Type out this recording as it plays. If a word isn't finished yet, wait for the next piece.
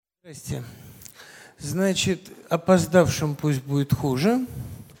Здрасте. Значит, опоздавшим пусть будет хуже.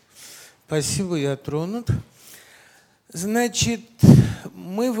 Спасибо, я тронут. Значит,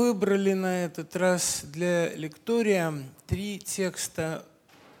 мы выбрали на этот раз для лектория 3 текста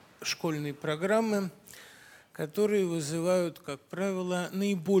школьной программы, которые вызывают, как правило,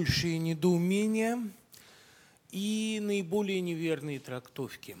 наибольшие недоумения и наиболее неверные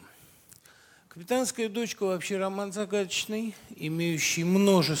трактовки. «Капитанская дочка» вообще роман загадочный, имеющий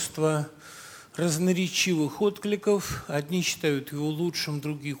множество разноречивых откликов. Одни считают его лучшим,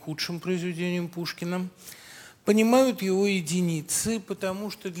 другие худшим произведением Пушкина. Понимают его единицы,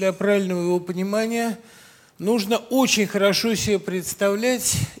 потому что для правильного его понимания нужно очень хорошо себе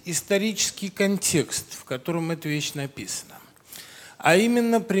представлять исторический контекст, в котором эта вещь написана. А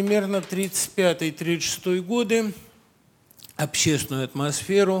именно примерно 1935-1936 годы, общественную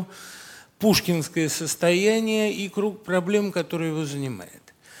атмосферу, пушкинское состояние и круг проблем, который его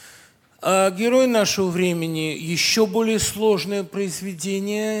занимает. А герой нашего времени – еще более сложное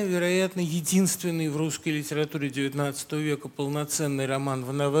произведение, вероятно, единственный в русской литературе XIX века полноценный роман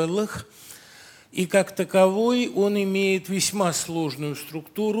в новеллах. И как таковой он имеет весьма сложную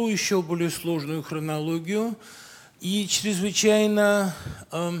структуру, еще более сложную хронологию и чрезвычайно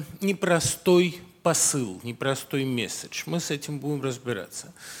непростой посыл, непростой месседж. Мы с этим будем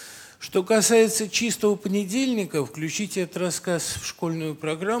разбираться. Что касается чистого понедельника, включить этот рассказ в школьную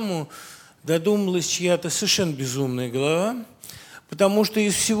программу додумалась чья-то совершенно безумная голова, потому что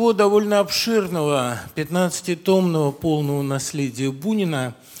из всего довольно обширного 15-томного полного наследия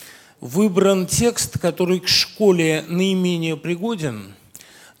Бунина выбран текст, который к школе наименее пригоден,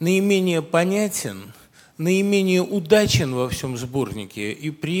 наименее понятен, наименее удачен во всем сборнике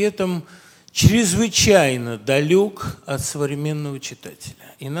и при этом чрезвычайно далек от современного читателя.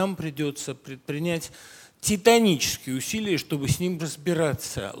 И нам придется предпринять титанические усилия, чтобы с ним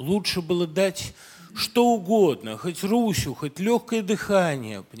разбираться. Лучше было дать что угодно, хоть Русю, хоть легкое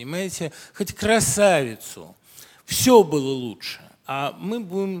дыхание, понимаете, хоть красавицу. Все было лучше. А мы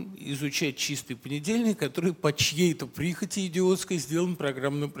будем изучать чистый понедельник, который по чьей-то прихоти идиотской сделан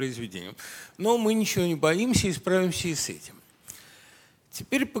программным произведением. Но мы ничего не боимся и справимся и с этим.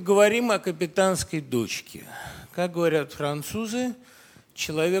 Теперь поговорим о «Капитанской дочке». Как говорят французы,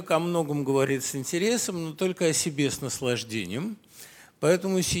 человек о многом говорит с интересом, но только о себе с наслаждением.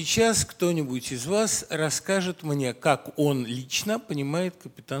 Поэтому сейчас кто-нибудь из вас расскажет мне, как он лично понимает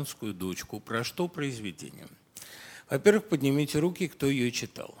 «Капитанскую дочку», про что произведение. Во-первых, поднимите руки, кто ее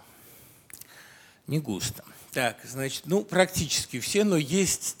читал. Не густо. Так, значит, практически все, но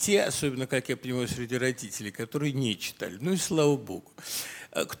есть те, особенно, как я понимаю, среди родителей, которые не читали. Ну и слава богу.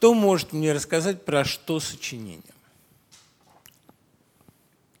 Кто может мне рассказать, про что сочинение?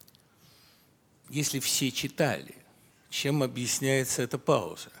 Если все читали, чем объясняется эта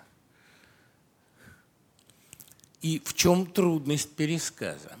пауза? И в чем трудность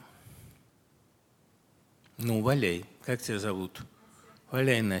пересказа? Валяй. Как тебя зовут?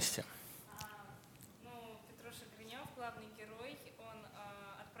 Валяй, Настя.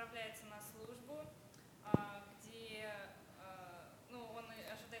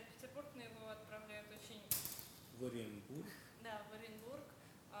 В Оренбург. Да, в Оренбург,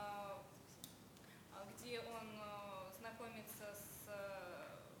 где он знакомится с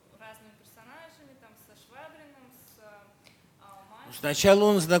разными персонажами, там, со Швабриным, с Машей. Сначала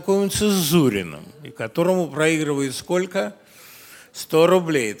он знакомится с Зуриным, и которому проигрывает сколько? 100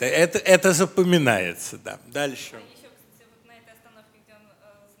 рублей. Это запоминается, да. Дальше. Еще, кстати, вот на этой остановке, где он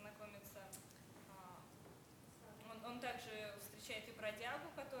знакомится, он также встречает и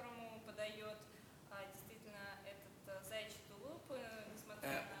бродягу, которому подает действительно этот заячий тулуп, несмотря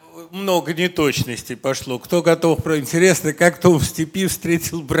на... Много неточностей пошло. Кто готов? Интересно, как-то он в степи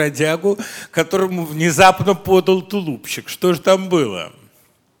встретил бродягу, которому внезапно подал тулупчик. Что же там было?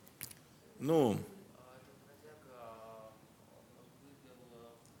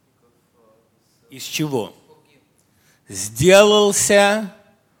 Из чего? Сделался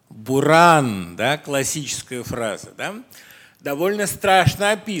буран, да, классическая фраза, да? Довольно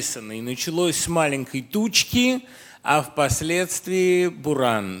страшно описано. И началось с маленькой тучки, а впоследствии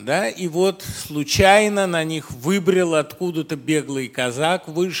буран, да? И вот случайно на них выбрел откуда-то беглый казак,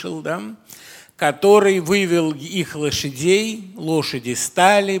 вышел, да? Который вывел их лошадей, лошади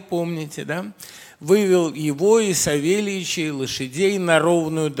стали, помните, да? Вывел его и Савельича, и лошадей на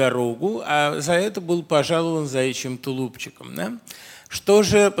ровную дорогу, а за это был пожалован заячьим тулупчиком. Да? Что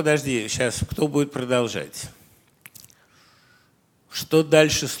же, подожди, сейчас кто будет продолжать? Что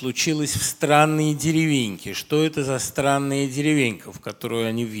дальше случилось в странные деревеньки? Что это за странная деревенька, в которую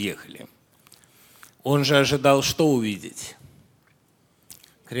они въехали? Он же ожидал что увидеть?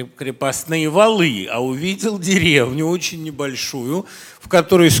 крепостные валы, а увидел деревню очень небольшую, в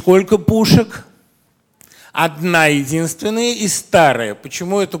которой сколько пушек? Одна единственная и старая.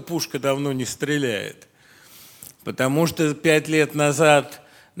 Почему эта пушка давно не стреляет? Потому что 5 лет назад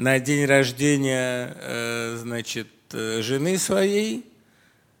на день рождения, значит, жены своей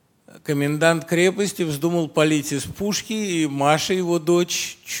комендант крепости вздумал палить из пушки, и Маша, его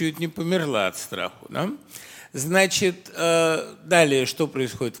дочь, чуть не померла от страху. Да? Значит, далее что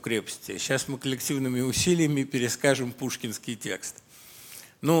происходит в крепости? Сейчас мы коллективными усилиями перескажем пушкинский текст.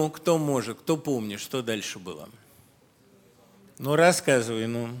 Ну, кто может, кто помнит, что дальше было? Ну, рассказывай,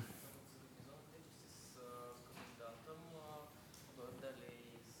 ну.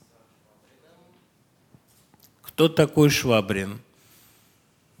 Кто такой Швабрин?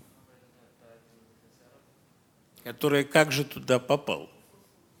 Который как же туда попал?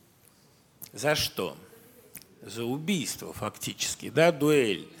 За что? За убийство фактически, да,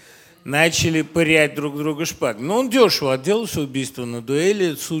 дуэль. Начали пырять друг друга шпагами. Но он дешево отделался, убийство на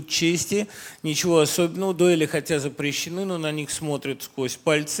дуэли, суд чести, ничего особенного. Дуэли хотя запрещены, но на них смотрят сквозь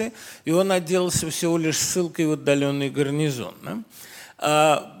пальцы. И он отделался всего лишь ссылкой в отдаленный гарнизон.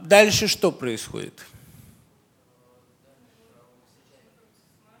 Да? Дальше что происходит?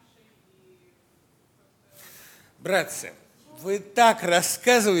 Братцы, вы так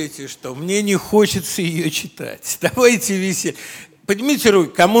рассказываете, что мне не хочется ее читать. Давайте веселее. Поднимите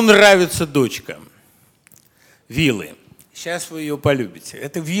руки, кому нравится «Дочка». Вилы. Сейчас вы ее полюбите.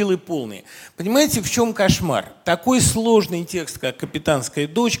 Это вилы полные. Понимаете, в чем кошмар? Такой сложный текст, как «Капитанская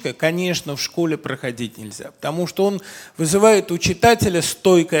дочка», конечно, в школе проходить нельзя, потому что он вызывает у читателя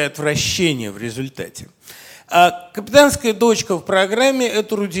стойкое отвращение в результате. А «Капитанская дочка» в программе –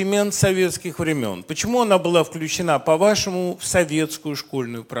 это рудимент советских времен. Почему она была включена, по-вашему, в советскую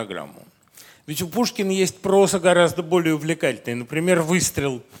школьную программу? Ведь у Пушкина есть проза гораздо более увлекательная. Например,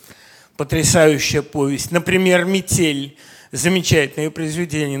 «Выстрел» – потрясающая повесть. Например, «Метель» – замечательное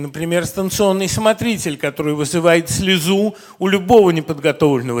произведение. Например, «Станционный смотритель», который вызывает слезу у любого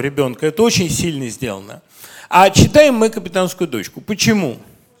неподготовленного ребенка. Это очень сильно сделано. А читаем мы «Капитанскую дочку». Почему?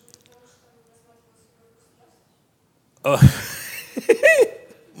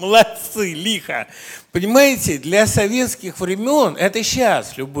 Молодцы, лихо. Понимаете, для советских времен, это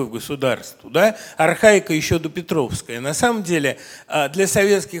сейчас любовь к государству, да? Архаика еще допетровская. На самом деле для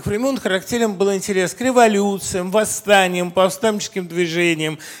советских времен характерен был интерес к революциям, восстаниям, повстанческим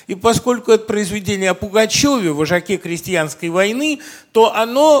движениям. И поскольку это произведение о Пугачеве, вожаке крестьянской войны, то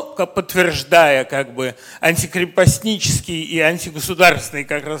оно, подтверждая как бы антикрепостнический и антигосударственный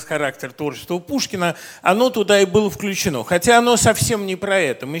как раз характер творчества Пушкина, оно туда и было включено. Хотя оно совсем не про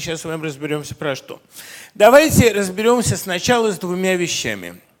это. Мы сейчас с вами разберемся про что. Давайте разберемся сначала с двумя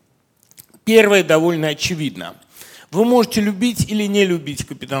вещами. Первое довольно очевидно. Вы можете любить или не любить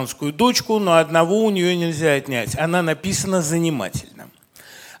 «Капитанскую дочку», но одного у нее нельзя отнять. Она написана занимательно.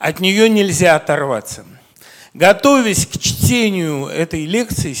 От нее нельзя оторваться. Готовясь к чтению этой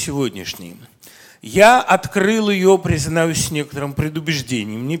лекции сегодняшней, я открыл ее, признаюсь, с некоторым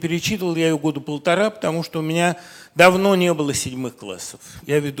предубеждением. Не перечитывал я ее года полтора, потому что у меня давно не было 7 классов.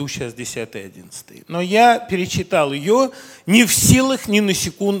 Я веду сейчас 10-11. Но я перечитал ее, не в силах ни на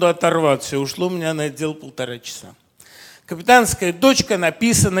секунду оторваться. Ушло у меня на это дело 1,5 часа. «Капитанская дочка»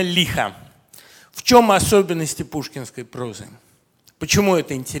 написана лихо. В чем особенности пушкинской прозы? Почему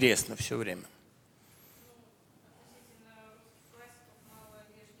это интересно все время?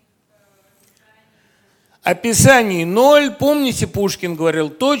 Описаний 0. Помните, Пушкин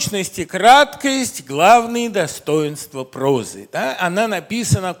говорил, точность и краткость – главные достоинства прозы. Да? Она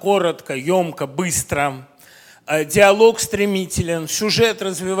написана коротко, емко, быстро. Диалог стремителен, сюжет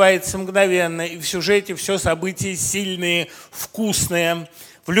развивается мгновенно, и в сюжете все события сильные, вкусные,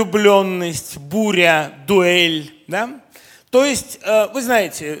 влюбленность, буря, дуэль. Да? То есть, вы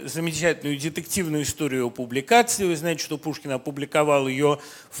знаете замечательную детективную историю о публикации, вы знаете, что Пушкин опубликовал ее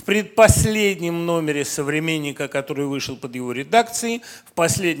в предпоследнем номере «Современника», который вышел под его редакцией, в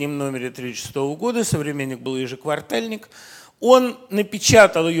последнем номере 1936 года, «Современник» был ежеквартальник. Он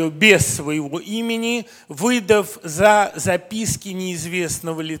напечатал ее без своего имени, выдав за записки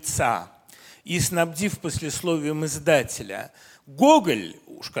неизвестного лица и снабдив послесловием издателя. Гоголь,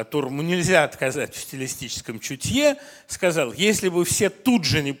 уж которому нельзя отказать в стилистическом чутье, сказал, если бы все тут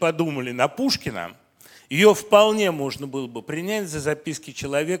же не подумали на Пушкина, ее вполне можно было бы принять за записки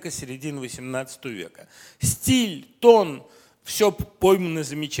человека середины XVIII века. Стиль, тон, все поймано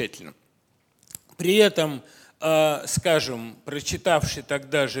замечательно. При этом, скажем, прочитавший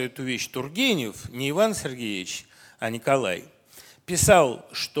тогда же эту вещь Тургенев, не Иван Сергеевич, а Николай, писал,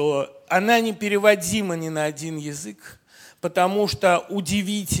 что она непереводима ни на один язык, потому что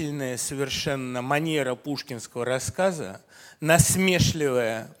удивительная совершенно манера пушкинского рассказа,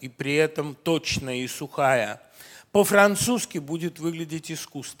 насмешливая и при этом точная и сухая, по-французски будет выглядеть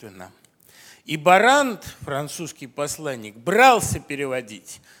искусственно. И Барант, французский посланник, брался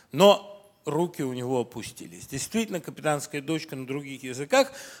переводить, но руки у него опустились. Действительно, «Капитанская дочка» на других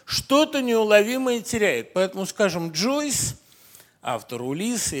языках что-то неуловимое теряет. Поэтому, скажем, Джойс, автор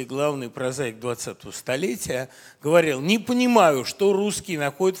 «Улисса» и главный прозаик 20-го столетия, говорил: не понимаю, что русские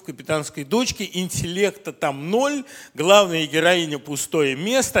находят в «Капитанской дочке», интеллекта там ноль, главная героиня пустое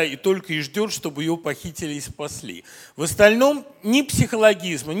место и только и ждет, чтобы ее похитили и спасли. В остальном ни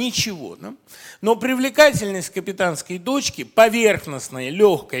психологизма, ничего. Да? Но привлекательность «Капитанской дочки», поверхностная,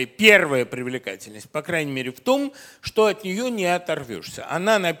 легкая, первая привлекательность, по крайней мере, в том, что от нее не оторвешься.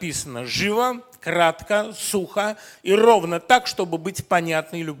 Она написана живо, кратко, сухо и ровно так, чтобы быть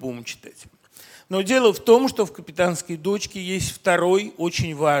понятной любому читателю. Но дело в том, что в «Капитанской дочке» есть второй,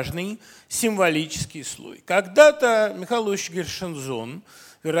 очень важный символический слой. Когда-то Михаил Ильич Гершензон,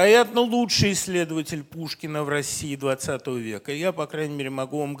 вероятно, лучший исследователь Пушкина в России XX века, я, по крайней мере,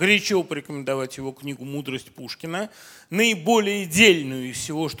 могу вам горячо порекомендовать его книгу «Мудрость Пушкина», наиболее дельную из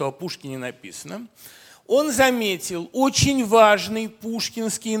всего, что о Пушкине написано, он заметил очень важный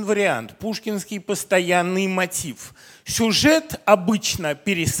пушкинский инвариант, пушкинский постоянный мотив. Сюжет обычно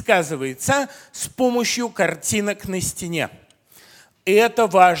пересказывается с помощью картинок на стене. И это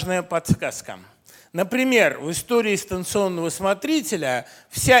важная подсказка. Например, в истории станционного смотрителя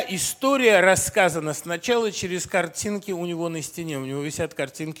вся история рассказана сначала через картинки у него на стене. У него висят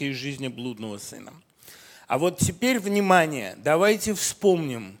картинки из жизни блудного сына. А вот теперь, внимание, давайте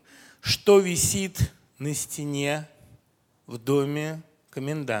вспомним, что висит на стене в доме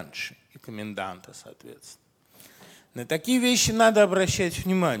комендантши и коменданта, соответственно. На такие вещи надо обращать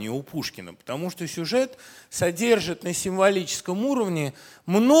внимание у Пушкина, потому что сюжет содержит на символическом уровне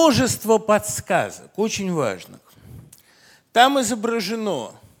множество подсказок, очень важных. Там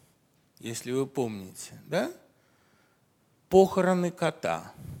изображено, если вы помните, да, похороны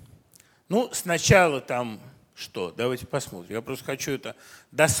кота. Ну, сначала там что? Давайте посмотрим. Я просто хочу это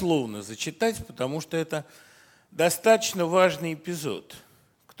дословно зачитать, потому что это достаточно важный эпизод.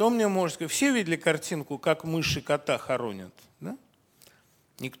 Кто мне может сказать? Все видели картинку, как мыши кота хоронят? Да?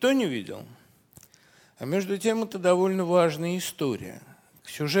 Никто не видел? А между тем это довольно важная история.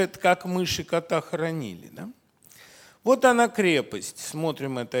 Сюжет, как мыши кота хоронили. Да? Вот она крепость.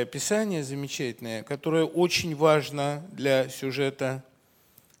 Смотрим это описание замечательное, которое очень важно для сюжета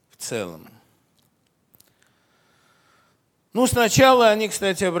в целом. Ну, сначала они,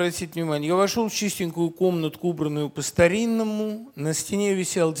 кстати, обратите внимание, я вошел в чистенькую комнатку, убранную по-старинному. На стене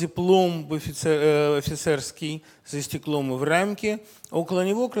висел диплом офицерский за стеклом и в рамке. Около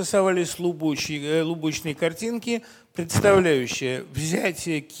него красовались лубочные картинки, представляющие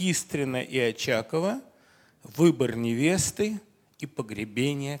взятие Кистрина и Очакова, выбор невесты и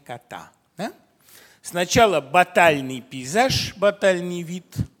погребение кота. Да? Сначала батальный пейзаж, батальный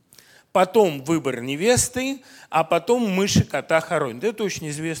вид, потом выбор невесты, а потом мыши кота хоронят. Это очень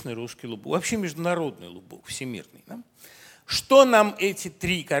известный русский лубок, вообще международный лубок, всемирный. Да? Что нам эти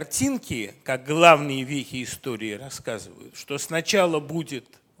три картинки, как главные вехи истории, рассказывают? Что сначала будет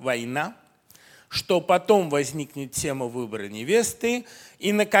война, что потом возникнет тема выбора невесты,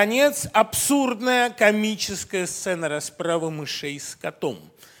 и, наконец, абсурдная комическая сцена расправы мышей с котом.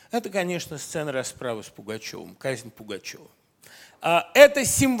 Это, конечно, сцена расправы с Пугачевым, казнь Пугачева. Это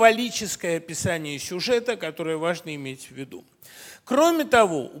символическое описание сюжета, которое важно иметь в виду. Кроме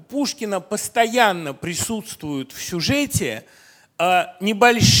того, у Пушкина постоянно присутствуют в сюжете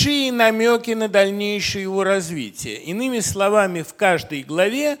небольшие намеки на дальнейшее его развитие. Иными словами, в каждой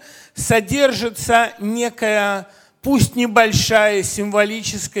главе содержится некая, пусть небольшая,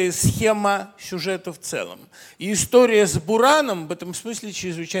 символическая схема сюжета в целом. И история с Бураном в этом смысле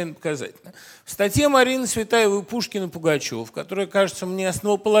чрезвычайно показательна. В статье Марины Цветаевой «Пушкин и Пугачев», которая кажется мне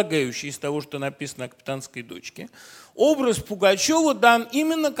основополагающей из того, что написано о «Капитанской дочке», образ Пугачева дан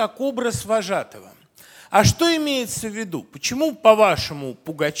именно как образ вожатого. А что имеется в виду? Почему, по-вашему,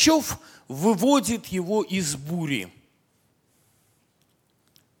 Пугачев выводит его из бури?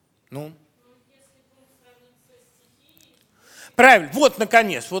 Ну? Правильно, вот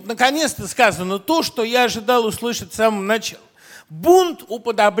наконец-то сказано то, что я ожидал услышать с самого начала. Бунт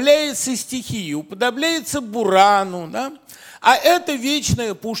уподобляется стихии, уподобляется Бурану, да? А это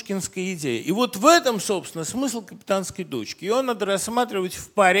вечная пушкинская идея. И вот в этом, собственно, смысл «Капитанской дочки». Ее надо рассматривать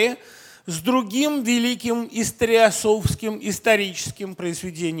в паре с другим великим историосовским историческим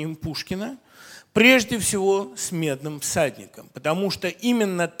произведением Пушкина, Прежде всего с «Медным всадником», потому что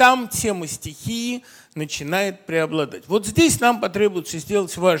именно там тема стихии начинает преобладать. Вот здесь нам потребуется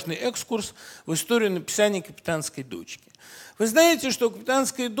сделать важный экскурс в историю написания «Капитанской дочки». Вы знаете, что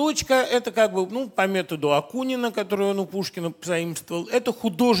 «Капитанская дочка» – это как бы, по методу Акунина, который он у Пушкина позаимствовал, это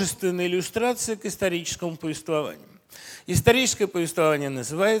художественная иллюстрация к историческому повествованию. Историческое повествование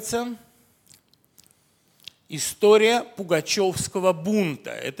называется «История Пугачевского бунта».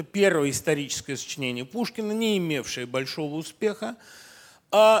 Это первое историческое сочинение Пушкина, не имевшее большого успеха.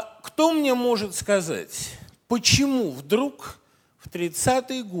 А кто мне может сказать, почему вдруг в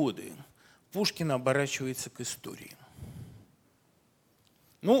 30-е годы Пушкин оборачивается к истории?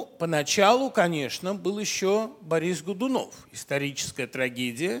 Поначалу, конечно, был еще Борис Годунов, историческая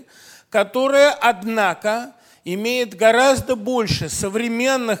трагедия, которая, однако, имеет гораздо больше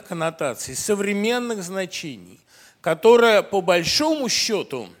современных коннотаций, современных значений, которая, по большому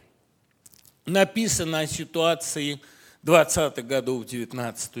счету, написана о ситуации 20-х годов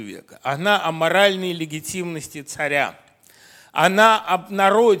XIX века. Она о моральной легитимности царя. Она об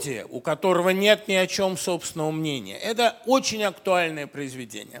народе, у которого нет ни о чем собственного мнения. Это очень актуальное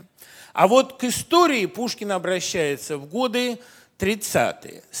произведение. А вот к истории Пушкин обращается в годы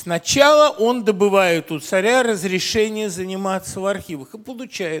 30-е. Сначала он добывает у царя разрешение заниматься в архивах и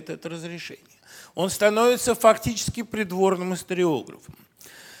получает это разрешение. Он становится фактически придворным историографом.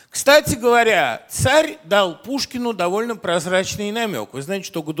 Кстати говоря, царь дал Пушкину довольно прозрачный намек. Вы знаете,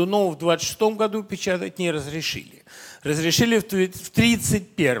 что Годунова в 26 году печатать не разрешили. Разрешили в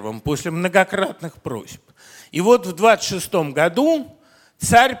 31-м, после многократных просьб. И вот в 26 году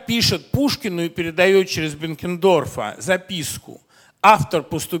царь пишет Пушкину и передает через Бенкендорфа записку. Автор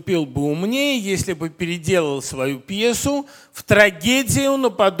поступил бы умнее, если бы переделал свою пьесу в трагедию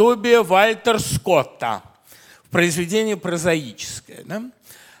наподобие Вальтер Скотта, в произведение прозаическое. Да?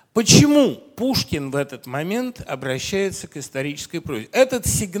 Почему Пушкин в этот момент обращается к исторической прозе? Этот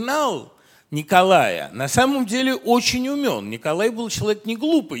сигнал Николая на самом деле очень умен. Николай был человек не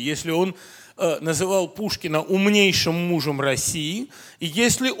глупый, если он называл Пушкина умнейшим мужем России, и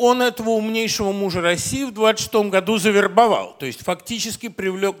если он этого умнейшего мужа России в 26 году завербовал, то есть фактически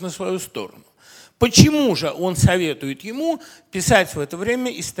привлек на свою сторону. Почему же он советует ему писать в это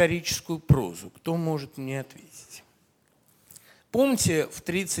время историческую прозу? Кто может мне ответить? Помните, в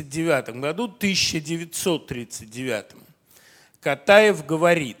 1939 Катаев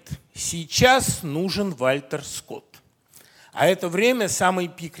говорит: «Сейчас нужен Вальтер Скотт». А это время самый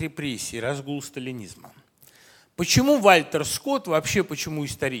пик репрессий, разгул сталинизма. Почему Вальтер Скотт, вообще почему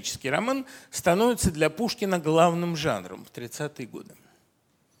исторический роман, становится для Пушкина главным жанром в 30-е годы?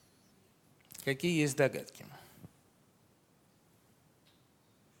 Какие есть догадки?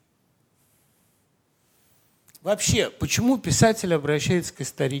 Вообще, почему писатель обращается к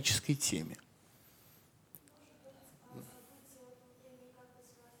исторической теме?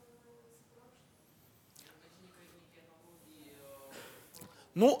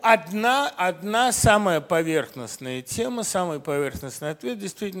 Одна самая поверхностная тема, самый поверхностный ответ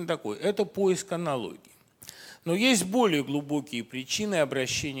действительно такой. Это поиск аналогии. Но есть более глубокие причины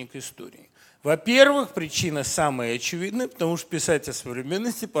обращения к истории. Во-первых, причина самая очевидная, потому что писать о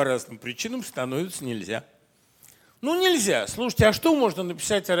современности по разным причинам становится нельзя. Нельзя. Слушайте, а что можно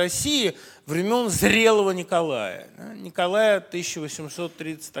написать о России времен зрелого Николая? Николая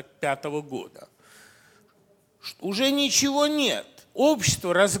 1835 года. Уже ничего нет.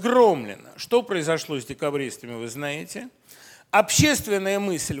 Общество разгромлено. Что произошло с декабристами, вы знаете. Общественная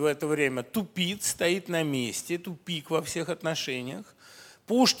мысль в это время тупит, стоит на месте, тупик во всех отношениях.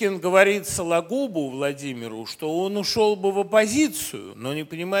 Пушкин говорит Сологубу Владимиру, что он ушел бы в оппозицию, но не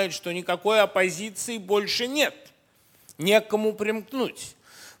понимает, что никакой оппозиции больше нет. Некому примкнуть.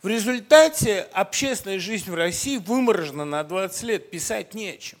 В результате общественная жизнь в России выморожена на 20 лет, писать не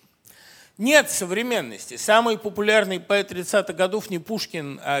о чем. Нет современности. Самый популярный поэт 30-х годов не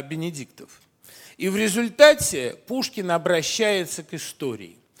Пушкин, а Бенедиктов. И в результате Пушкин обращается к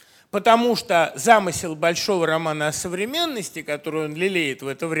истории. Потому что замысел большого романа о современности, который он лелеет в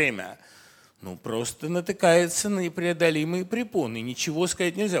это время, просто натыкается на непреодолимые препоны. Ничего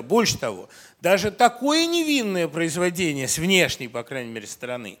сказать нельзя. Больше того, даже такое невинное произведение, с внешней, по крайней мере,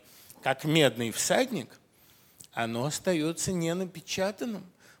 стороны, как «Медный всадник», оно остается ненапечатанным.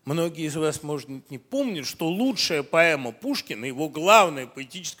 Многие из вас, может быть, не помнят, что лучшая поэма Пушкина, его главное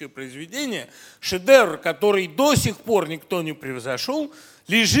поэтическое произведение, шедевр, который до сих пор никто не превзошел,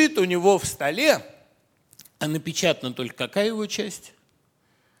 лежит у него в столе, а напечатана только какая его часть?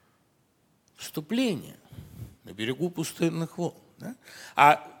 Вступление на берегу пустынных волн. Да?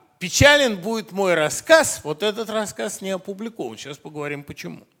 А печален будет мой рассказ, вот этот рассказ не опубликован. Сейчас поговорим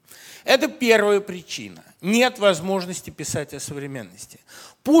почему. Это первая причина. Нет возможности писать о современности.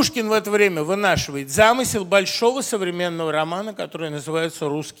 Пушкин в это время вынашивает замысел большого современного романа, который называется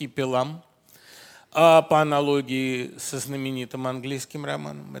 «Русский пилам», по аналогии со знаменитым английским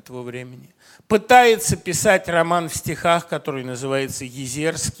романом этого времени. Пытается писать роман в стихах, который называется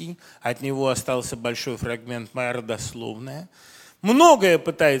 «Езерский». От него остался большой фрагмент «Моя родословная». Многое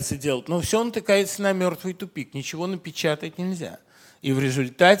пытается делать, но все натыкается на мертвый тупик. Ничего напечатать нельзя. И в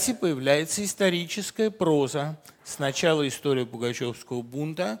результате появляется историческая проза. Сначала история Пугачевского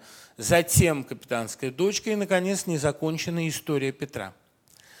бунта, затем «Капитанская дочка» и, наконец, незаконченная история Петра.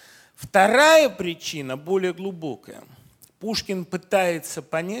 Вторая причина, более глубокая. Пушкин пытается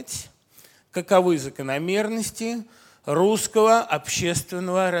понять, каковы закономерности русского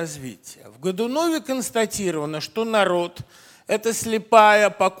общественного развития. В Годунове констатировано, что народ – это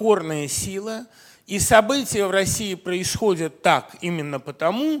слепая, покорная сила, и события в России происходят так именно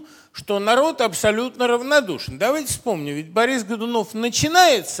потому, что народ абсолютно равнодушен. Давайте вспомним, ведь Борис Годунов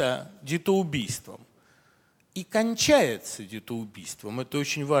начинается детоубийством и кончается детоубийством. Это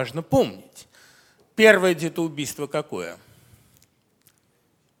очень важно помнить. Первое детоубийство какое?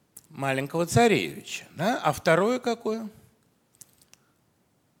 Маленького царевича. Да? А второе какое?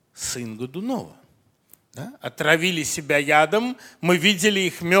 Сын Годунова. Да? Отравили себя ядом, мы видели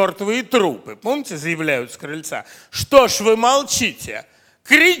их мертвые трупы. Помните, заявляют с крыльца? Что ж вы молчите?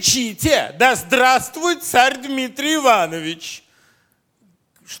 Кричите! Да здравствует царь Дмитрий Иванович!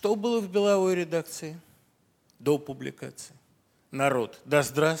 Что было в беловой редакции до публикации? Народ. Да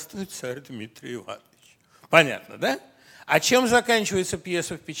здравствует царь Дмитрий Иванович. Понятно, да? А чем заканчивается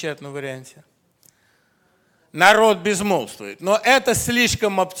пьеса в печатном варианте? Народ безмолвствует. Но это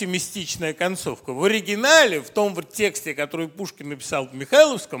слишком оптимистичная концовка. В оригинале, в том тексте, который Пушкин написал в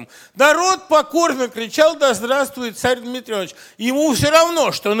Михайловском, народ покорно кричал: «Да здравствует царь Дмитрий Иванович». Ему все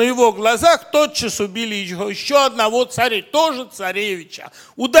равно, что на его глазах тотчас убили еще одного царя, тоже царевича.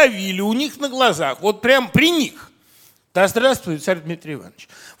 Удавили у них на глазах, вот прям при них. Да здравствует царь Дмитрий Иванович.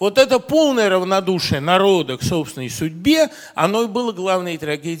 Вот это полное равнодушие народа к собственной судьбе, оно и было главной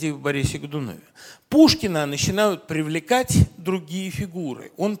трагедией в Борисе Годунове. Пушкина начинают привлекать другие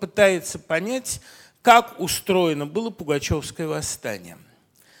фигуры. Он пытается понять, как устроено было Пугачевское восстание.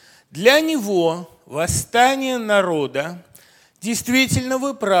 Для него восстание народа, действительно,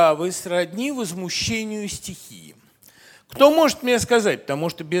 вы правы, сродни возмущению стихии. Кто может мне сказать? Потому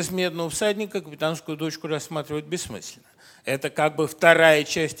что без «Медного всадника» «Капитанскую дочку» рассматривать бессмысленно. Это как бы вторая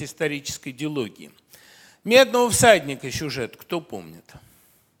часть исторической дилогии. «Медного всадника» сюжет кто помнит?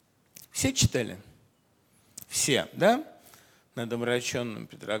 Все читали? Все, да? Над омраченным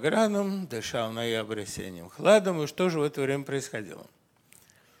Петроградом дышал ноябрь осенним хладом. И что же в это время происходило?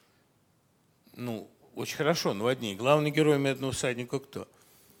 Ну, очень хорошо, наводнение. Главный герой «Медного всадника» кто?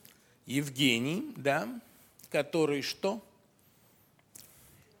 Евгений, да? Который что?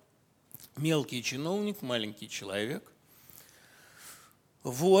 Мелкий чиновник, маленький человек.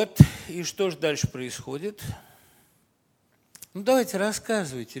 Вот. И что же дальше происходит? Ну, давайте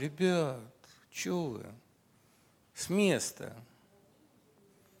рассказывайте, ребят. Чего вы? С места.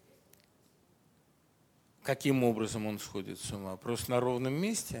 Каким образом он сходит с ума? Просто на ровном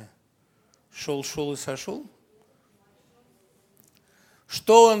месте? Шел и сошел?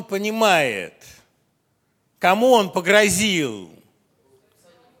 Что он понимает? Кому он погрозил?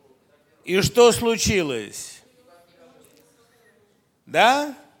 И что случилось?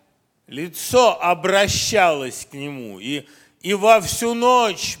 Да? Лицо обращалось к нему. И во всю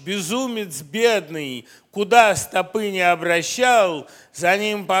ночь безумец бедный, куда стопы не обращал, за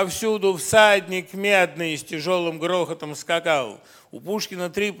ним повсюду всадник медный с тяжелым грохотом скакал. У Пушкина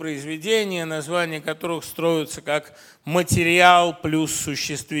 3 произведения, названия которых строятся как материал плюс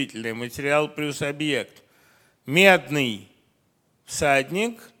существительное, материал плюс объект. Медный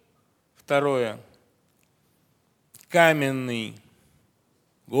всадник, второе – каменный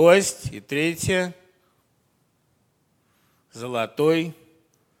гость, и третье – золотой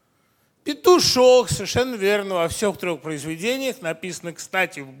петушок. Совершенно верно, во всех 3 произведениях написано,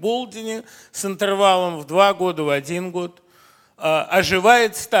 кстати, в Болдине с интервалом в 2 года, в 1 год.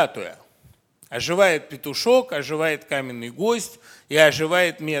 Оживает статуя, оживает петушок, оживает каменный гость и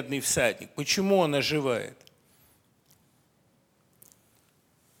оживает медный всадник. Почему он оживает?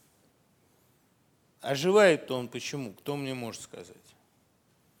 Оживает-то он почему? Кто мне может сказать?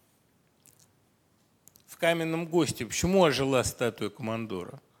 В каменном госте почему ожила статуя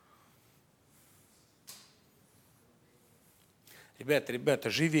командора?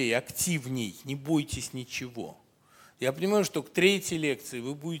 Ребята, живее, активней, не бойтесь ничего. Я понимаю, что к 3-й лекции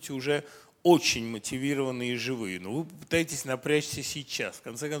вы будете уже очень мотивированные и живые. Но вы попытаетесь напрячься сейчас. В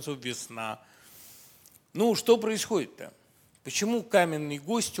конце концов, весна. Ну, что происходит-то? Почему каменный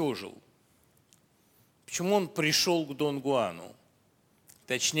гость ожил? Почему он пришел к Дон Гуану?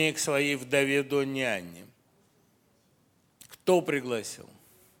 Точнее, к своей вдове Донне Анне. Кто пригласил?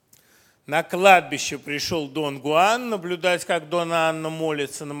 На кладбище пришел Дон Гуан наблюдать, как Донна Анна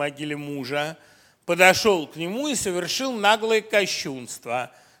молится на могиле мужа. Подошел к нему и совершил наглое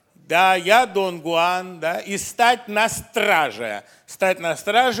кощунство. Да, я Дон Гуан, да, и стать на страже. Стать на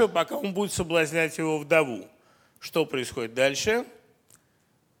страже, пока он будет соблазнять его вдову. Что происходит дальше?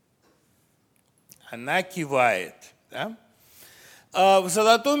 Она кивает. Да? В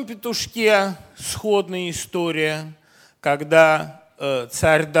 «Золотом петушке» сходная история, когда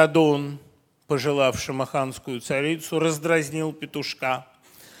царь Дадон, пожелавший маханскую царицу, раздразнил петушка.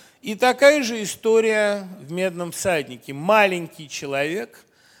 И такая же история в «Медном всаднике». Маленький человек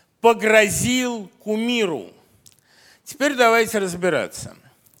погрозил кумиру. Теперь давайте разбираться,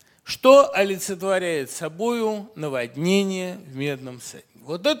 что олицетворяет собою наводнение в «Медном всаднике».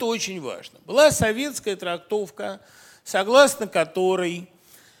 Вот это очень важно. Была советская трактовка, согласно которой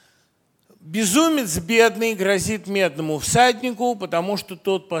безумец бедный грозит медному всаднику, потому что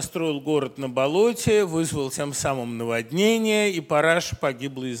тот построил город на болоте, вызвал тем самым наводнение, и параша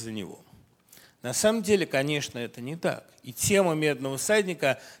погибла из-за него. На самом деле, конечно, это не так. И тема медного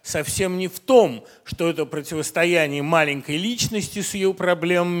всадника совсем не в том, что это противостояние маленькой личности с ее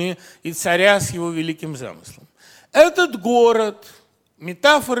проблемами и царя с его великим замыслом. Этот город,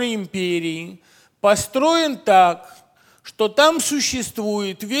 метафора империи, построен так, что там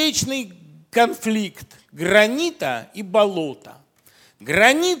существует вечный конфликт гранита и болота.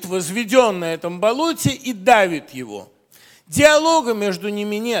 Гранит возведен на этом болоте и давит его. Диалога между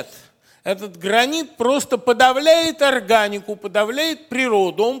ними нет. Этот гранит просто подавляет органику, подавляет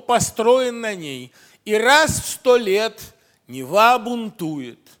природу, он построен на ней. И раз в 100 лет Нева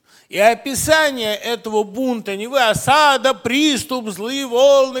бунтует. И описание этого бунта Невы, осада, приступ, злые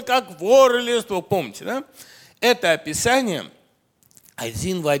волны, как воры листва, помните, да? Это описание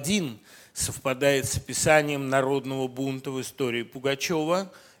один в один совпадает с описанием народного бунта в истории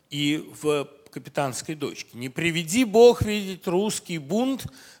Пугачева и в «Капитанской дочке». Не приведи Бог видеть русский бунт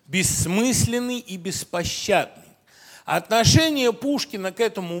бессмысленный и беспощадный. Отношение Пушкина к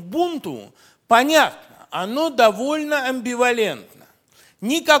этому бунту понятно, оно довольно амбивалентно.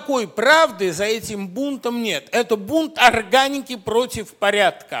 Никакой правды за этим бунтом нет. Это бунт органики против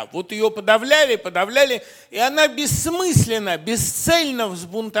порядка. Вот ее подавляли, и она бессмысленно, бесцельно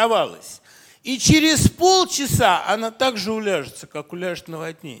взбунтовалась. И через полчаса она так же уляжется, как уляжет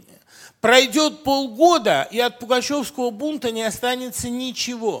наводнение. Пройдет полгода, и от пугачевского бунта не останется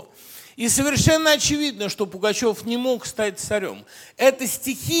ничего. И совершенно очевидно, что Пугачев не мог стать царем. Это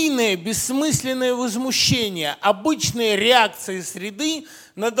стихийное, бессмысленное возмущение, обычная реакция среды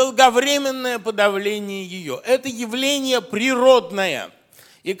на долговременное подавление ее. Это явление природное.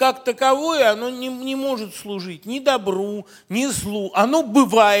 И как таковое оно не может служить ни добру, ни злу. Оно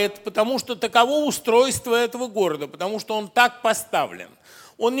бывает, потому что таково устройство этого города, потому что он так поставлен.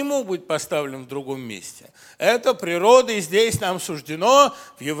 Он не мог быть поставлен в другом месте. Это природа, и здесь нам суждено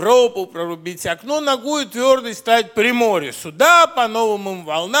в Европу прорубить окно, ногой твердой стать при море. Сюда по новым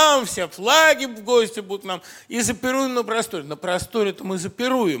волнам, все флаги в гости будут нам. И запируем на просторе. На просторе-то мы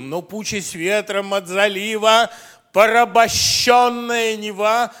запируем, но пучась ветром от залива, порабощенная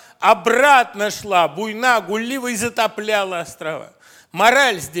Нева обратно шла, буйна, гуллива и затопляла острова.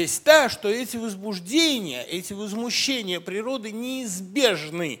 Мораль здесь та, что эти возбуждения, эти возмущения природы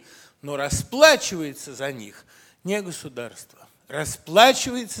неизбежны, но расплачивается за них не государство,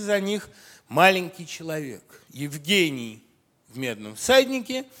 расплачивается за них маленький человек. Евгений в «Медном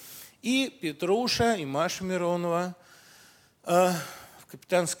всаднике» и Петруша и Маша Миронова в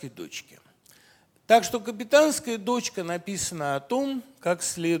 «Капитанской дочке». Так что «Капитанская дочка» написана о том, как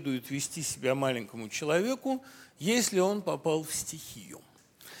следует вести себя маленькому человеку, если он попал в стихию.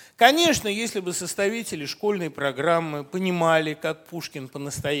 Конечно, если бы составители школьной программы понимали, как Пушкин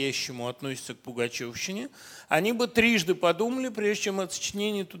по-настоящему относится к пугачевщине, они бы трижды подумали, прежде чем это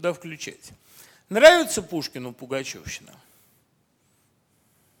сочинение туда включать. Нравится Пушкину пугачевщина?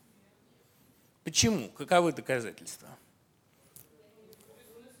 Почему? Каковы доказательства?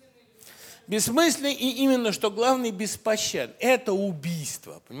 Бессмысленный и именно, что главное, беспощадный. Это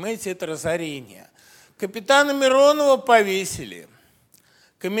убийство, понимаете, это разорение. Капитана Миронова повесили,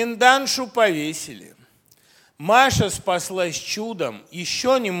 комендантшу повесили. Маша спаслась чудом.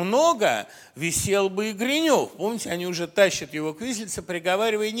 Еще немного висел бы и Гринев. Помните, они уже тащат его к виселице,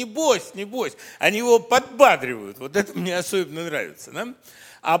 приговаривая: не бойся, не бойся. Они его подбадривают. Вот это мне особенно нравится. Да?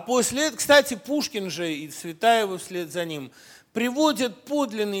 А после этого, кстати, Пушкин же и Цветаева вслед за ним приводят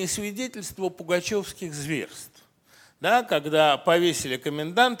подлинные свидетельства пугачевских зверств. Да, когда повесили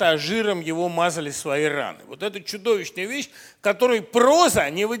коменданта, а жиром его мазали свои раны. Вот это чудовищная вещь, которой проза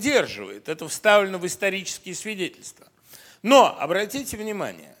не выдерживает. Это вставлено в исторические свидетельства. Но, обратите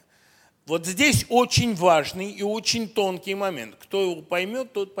внимание, вот здесь очень важный и очень тонкий момент. Кто его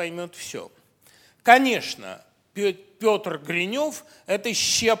поймет, тот поймет все. Конечно, Петр Гринев – это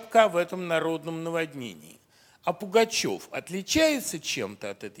щепка в этом народном наводнении. А Пугачев отличается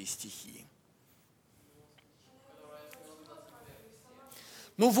чем-то от этой стихии?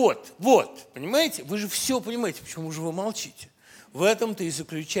 Ну вот, понимаете? Вы же все понимаете, почему же вы молчите? В этом-то и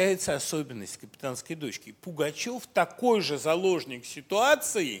заключается особенность «Капитанской дочки». Пугачев такой же заложник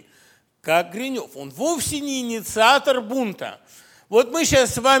ситуации, как Гринев. Он вовсе не инициатор бунта. Вот мы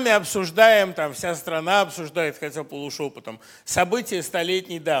сейчас с вами обсуждаем, там вся страна обсуждает, хотя полушепотом, события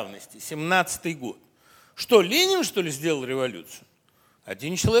столетней давности, 17-й год. Что, Ленин, что ли, сделал революцию?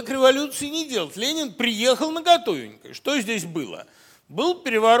 Один человек революции не делал. Ленин приехал на готовенькое. Что здесь было? Был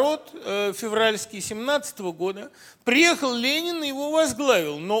переворот февральский 17-го года. Приехал Ленин и его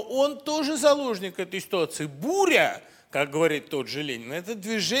возглавил. Но он тоже заложник этой ситуации. Буря, как говорит тот же Ленин, это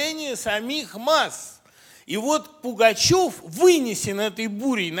движение самих масс. И вот Пугачев вынесен этой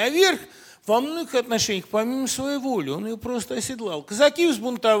бурей наверх во многих отношениях, помимо своей воли. Он ее просто оседлал. Казаки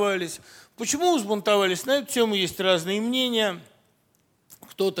взбунтовались. Почему взбунтовались? На эту тему есть разные мнения.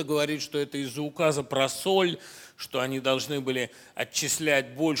 Кто-то говорит, что это из-за указа про соль, что они должны были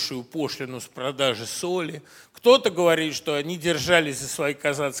отчислять большую пошлину с продажи соли. Кто-то говорит, что они держались за свои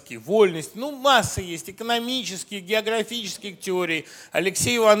казацкие вольности. Ну, масса есть экономических, географических теорий.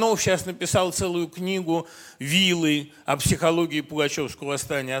 Алексей Иванов сейчас написал целую книгу «Вилы» о психологии Пугачевского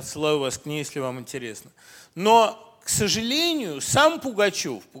восстания. Отсылаю вас к ней, если вам интересно. Но, к сожалению, сам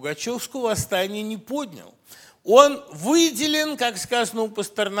Пугачев Пугачевского восстания не поднял. Он выделен, как сказано у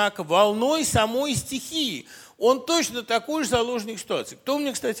Пастернака, волной самой стихии. Он точно такой же заложник ситуации. Кто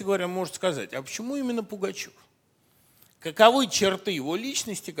мне, кстати говоря, может сказать, а почему именно Пугачев? Каковы черты его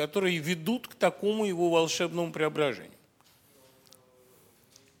личности, которые ведут к такому его волшебному преображению?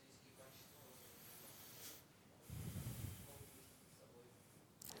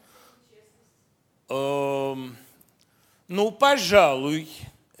 Ну, пожалуй,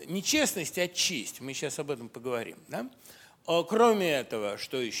 не честность, а честь. Мы сейчас об этом поговорим. Да? Кроме этого,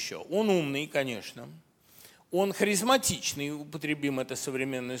 что еще? Он умный, конечно. Он харизматичный, употребим это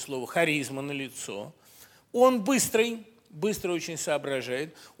современное слово, харизма налицо. Он быстрый, быстро очень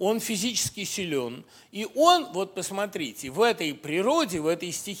соображает. Он физически силен. И он, вот посмотрите, в этой природе, в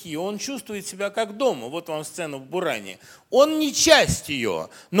этой стихии, он чувствует себя как дома. Вот вам сцена в Буране. Он не часть ее,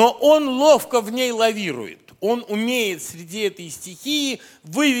 но он ловко в ней лавирует. Он умеет среди этой стихии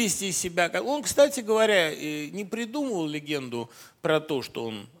вывести себя. Он, кстати говоря, не придумывал легенду про то, что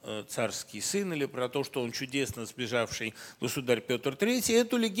он царский сын, или про то, что он чудесно сбежавший государь Петр III.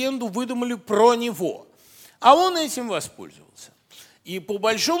 Эту легенду выдумали про него. А он этим воспользовался. И по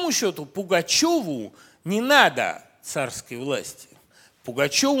большому счету Пугачеву не надо царской власти.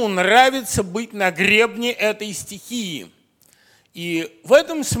 Пугачеву нравится быть на гребне этой стихии. И в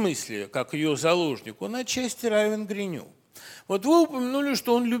этом смысле, как ее заложник, он отчасти равен Гриневу. Вот вы упомянули,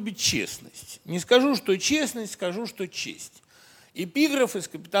 что он любит честность. Не скажу, что честность, скажу, что честь. Эпиграф из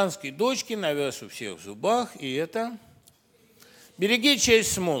 «Капитанской дочки» навяз у всех в зубах, и это «береги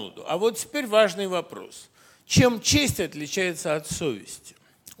честь с молоду». А вот теперь важный вопрос. Чем честь отличается от совести?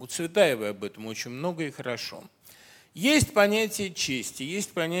 У Цветаевой об этом очень много и хорошо. Есть понятие чести,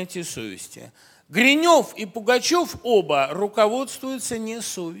 есть понятие совести. Гринев и Пугачев оба руководствуются не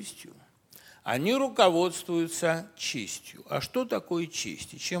совестью. Они руководствуются честью. А что такое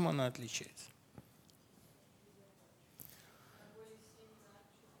честь и чем она отличается?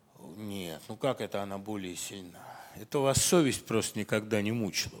 Нет, ну как это она более сильна? Это вас совесть просто никогда не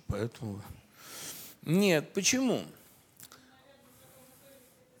мучила, поэтому... Нет, почему?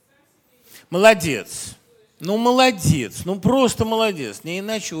 Молодец. Ну, молодец, ну просто молодец. Не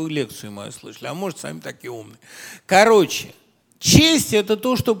иначе вы лекцию мою слышали, а может, сами такие умные. Короче, честь – это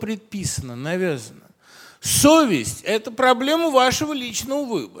то, что предписано, навязано. Совесть – это проблема вашего личного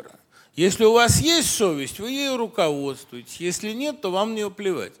выбора. Если у вас есть совесть, вы ею руководствуетесь. Если нет, то вам на нее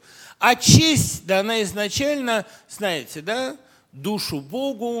плевать. А честь дана изначально, знаете, да, душу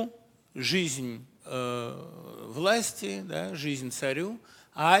Богу, жизнь власти, да, жизнь царю,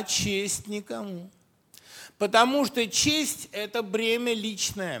 а честь никому. Потому что честь – это бремя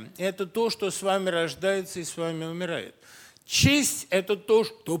личное, это то, что с вами рождается и с вами умирает. Честь – это то,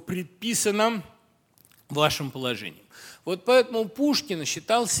 что предписано вашим положением. Вот поэтому Пушкин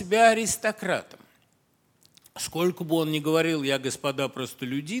считал себя аристократом. Сколько бы он ни говорил «я, господа,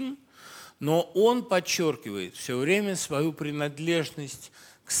 простолюдин», но он подчеркивает все время свою принадлежность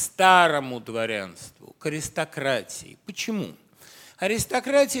к старому дворянству, к аристократии. Почему?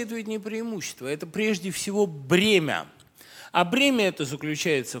 Аристократия – это ведь не преимущество, это прежде всего бремя. А бремя это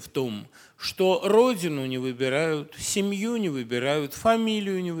заключается в том, что родину не выбирают, семью не выбирают,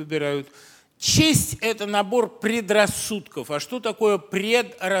 фамилию не выбирают. Честь – это набор предрассудков. А что такое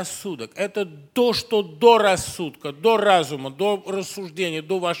предрассудок? Это то, что до рассудка, до разума, до рассуждения,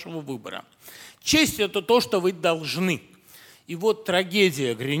 до вашего выбора. Честь – это то, что вы должны. И вот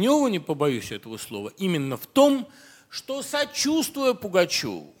трагедия Гринева, не побоюсь этого слова, именно в том, что, сочувствуя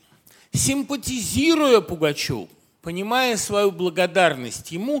Пугачеву, симпатизируя Пугачеву, понимая свою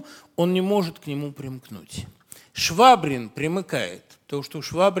благодарность ему, он не может к нему примкнуть. Швабрин примыкает. Потому что у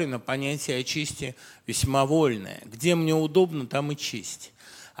Швабрина понятие о чести весьма вольное. Где мне удобно, там и честь.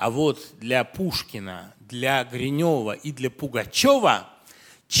 А вот для Пушкина, для Гринева и для Пугачева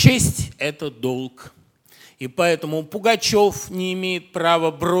честь – это долг. И поэтому Пугачев не имеет права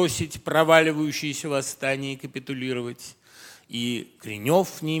бросить проваливающееся восстание и капитулировать. И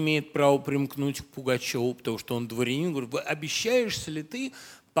Гринев не имеет права примкнуть к Пугачеву, потому что он дворянин. Говорит, обещаешься ли ты,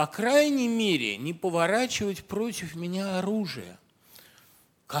 по крайней мере, не поворачивать против меня оружие?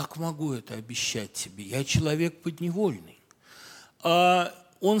 Как могу это обещать тебе? Я человек подневольный.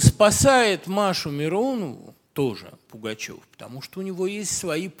 Он спасает Машу Миронову, тоже Пугачев, потому что у него есть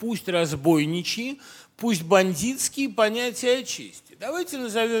свои, пусть разбойничьи, пусть бандитские понятия о чести. Давайте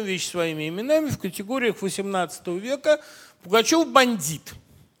назовем вещи своими именами. В категориях XVIII века Пугачев бандит.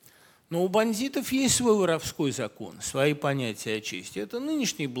 Но у бандитов есть свой воровской закон, свои понятия о чести. Это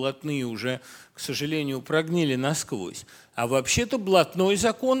нынешние блатные уже, к сожалению, прогнили насквозь. А вообще-то блатной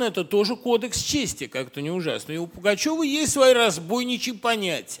закон – это тоже кодекс чести, как-то не ужасно. И у Пугачева есть свои разбойничьи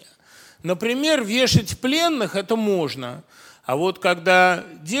понятия. Например, вешать пленных – это можно. А вот когда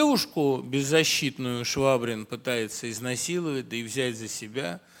девушку беззащитную Швабрин пытается изнасиловать, да и взять за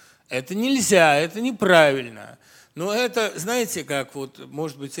себя, это нельзя, это неправильно. Но это, знаете, как вот,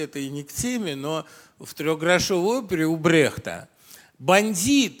 может быть, это и не к теме, но в «Трехгрошовой опере» у Брехта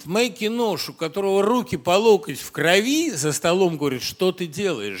бандит Мэйкинош, у которого руки по локоть в крови, за столом говорит, что ты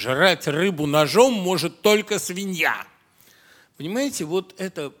делаешь? Жрать рыбу ножом может только свинья. Понимаете, вот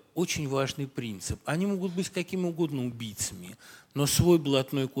это очень важный принцип. Они могут быть какими угодно убийцами, но свой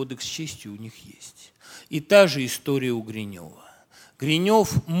блатной кодекс чести у них есть. И та же история у Гринева.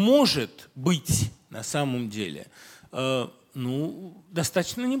 Гринев может быть на самом деле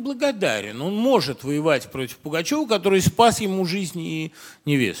достаточно неблагодарен. Он может воевать против Пугачева, который спас ему жизнь и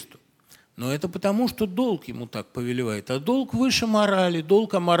невесту. Но это потому, что долг ему так повелевает. А долг выше морали,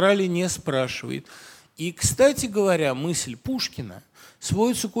 долг о морали не спрашивает. И, кстати говоря, мысль Пушкина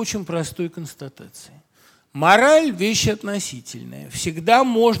сводится к очень простой констатации. Мораль – вещь относительная. Всегда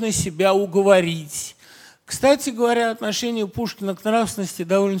можно себя уговорить. Кстати говоря, отношение Пушкина к нравственности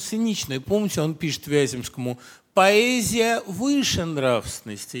довольно циничное. Помните, он пишет Вяземскому: «Поэзия выше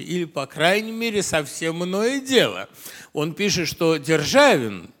нравственности», или, по крайней мере, совсем иное дело. Он пишет, что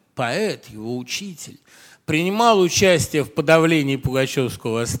Державин, поэт, его учитель, принимал участие в подавлении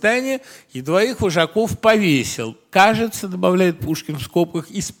Пугачевского восстания и двоих вожаков повесил. Кажется, добавляет Пушкин в скобках,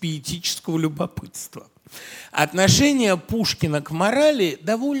 из пиетического любопытства. Отношение Пушкина к морали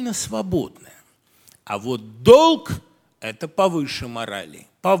довольно свободное. А вот долг – это повыше морали,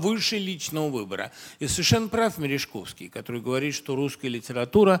 повыше личного выбора. И совершенно прав Мережковский, который говорит, что русская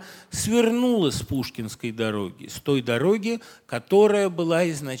литература свернула с пушкинской дороги, с той дороги, которая была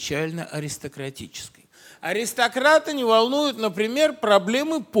изначально аристократической. Аристократа не волнуют, например,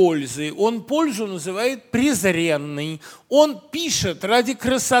 проблемы пользы. Он пользу называет презренной. Он пишет ради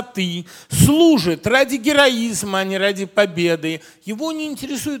красоты, служит ради героизма, а не ради победы. Его не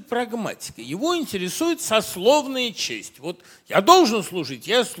интересует прагматика, его интересует сословная честь. Вот я должен служить,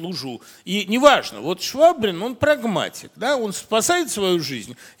 я служу. И неважно, вот Швабрин, он прагматик, да? Он спасает свою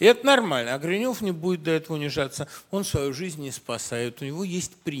жизнь, и это нормально. А Гринев не будет до этого унижаться, он свою жизнь не спасает, у него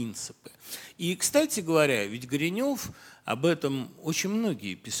есть принципы. И, кстати говоря, ведь Гринев, об этом очень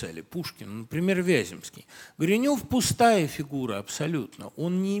многие писали, Пушкин, например, Вяземский. Гринев пустая фигура абсолютно,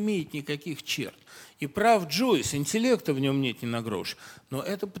 он не имеет никаких черт. И прав Джойс, интеллекта в нем нет ни на грош. Но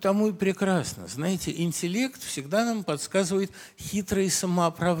это потому и прекрасно. Знаете, интеллект всегда нам подсказывает хитрые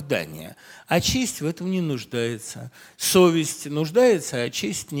самооправдания. А честь в этом не нуждается. Совесть нуждается, а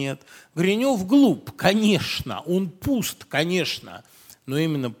честь нет. Гринев глуп, конечно, он пуст, конечно. Но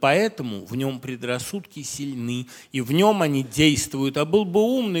именно поэтому в нем предрассудки сильны, и в нем они действуют. А был бы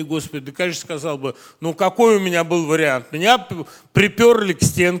умный, Господи, да, конечно, сказал бы, ну какой у меня был вариант? Меня приперли к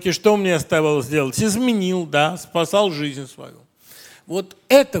стенке, что мне оставалось делать? Изменил, да, спасал жизнь свою. Вот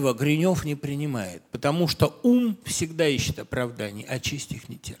этого Гринев не принимает, потому что ум всегда ищет оправданий, а честь их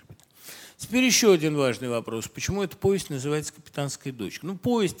не терпит. Теперь еще один важный вопрос. Почему эта повесть называется «Капитанская дочка»? Ну,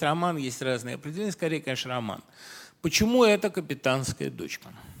 повесть, роман, есть разные определения, скорее, конечно, роман. Почему это «Капитанская дочка»?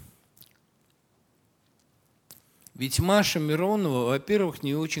 Ведь Маша Миронова, во-первых,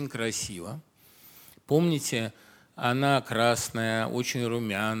 не очень красива. Помните, она красная, очень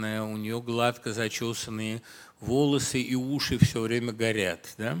румяная, у нее гладко зачесанные волосы и уши все время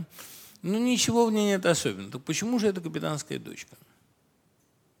горят. Да? Ну, ничего в ней нет особенного. Так почему же это «Капитанская дочка»?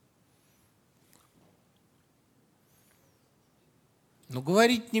 Ну,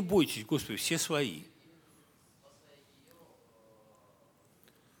 говорить не бойтесь, Господи, все свои.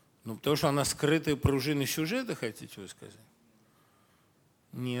 Ну, потому что она скрытая пружина сюжета, хотите вы сказать?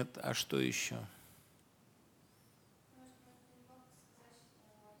 Нет, а что еще?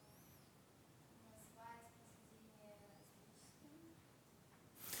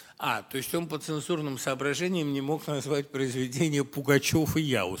 То есть он по цензурным соображениям не мог назвать произведение «Пугачев и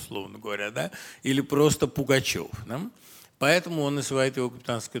я», условно говоря, да? Или просто «Пугачев». Да? Поэтому он называет его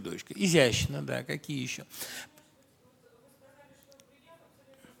 «Капитанская дочка». Изящно, да, какие еще?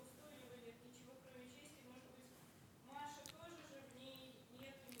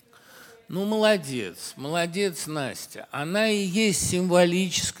 Ну, молодец, молодец, Настя. Она и есть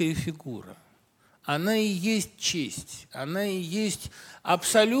символическая фигура. Она и есть честь. Она и есть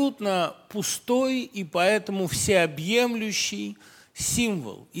абсолютно пустой и поэтому всеобъемлющий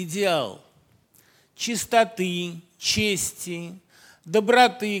символ, идеал чистоты, чести,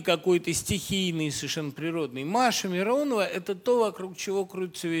 доброты какой-то стихийной, совершенно природной. Маша Миронова – это то, вокруг чего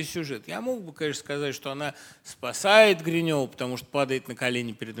крутится весь сюжет. Я мог бы, конечно, сказать, что она спасает Гринева, потому что падает на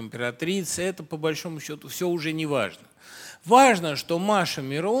колени перед императрицей. Это, по большому счету, все уже не важно. Важно, что Маша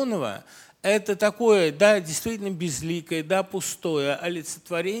Миронова – это такое, да, действительно безликое, да, пустое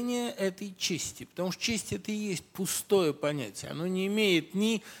олицетворение этой чести. Потому что честь – это и есть пустое понятие. Оно не имеет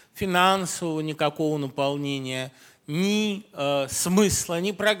ни финансового никакого наполнения, ни смысла,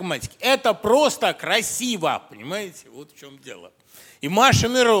 ни прагматики. Это просто красиво, понимаете? Вот в чем дело. И Маша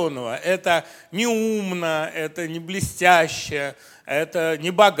Миронова – это не умно, это не блестяще, это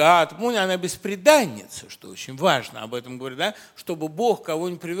не богато. Она бесприданница, что очень важно, об этом говорит, да? Чтобы Бог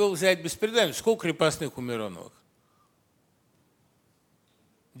кого-нибудь привел взять бесприданницу. Сколько крепостных у Мироновых?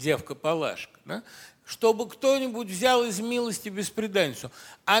 Девка Палашка, да? Чтобы кто-нибудь взял из милости бесприданницу.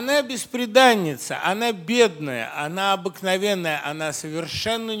 Она бесприданница, она бедная, она обыкновенная, она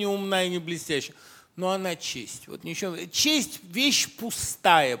совершенно не умная и не блестящая. Но она честь. Вот ничего. Честь – вещь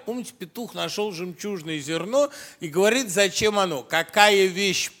пустая. Помните, петух нашел жемчужное зерно и говорит, зачем оно? Какая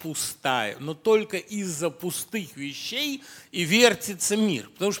вещь пустая? Но только из-за пустых вещей и вертится мир.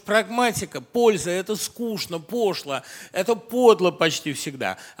 Потому что прагматика, польза – это скучно, пошло, это подло почти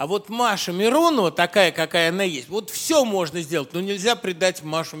всегда. А вот Маша Миронова, такая, какая она есть, вот все можно сделать, но нельзя предать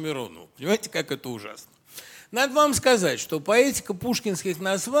Машу Миронову. Понимаете, как это ужасно? Надо вам сказать, что поэтика пушкинских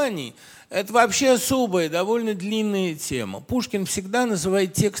названий – это вообще особая, довольно длинная тема. Пушкин всегда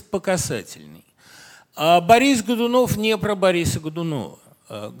называет текст по касательной. А Борис Годунов не про Бориса Годунова.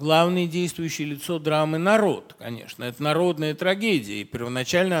 Главное действующее лицо драмы – народ, конечно. Это народная трагедия, и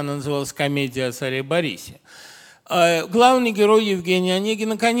первоначально она называлась «Комедия о царе Борисе». Главный герой Евгения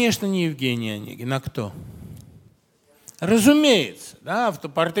Онегина, конечно, не Евгений Онегин, а кто? Разумеется, да,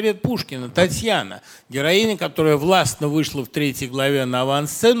 автопортрет Пушкина, Татьяна, героиня, которая властно вышла в 3 главе на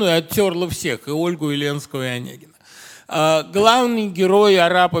авансцену и оттерла всех, и Ольгу, и Ленского, и Онегина. Главный герой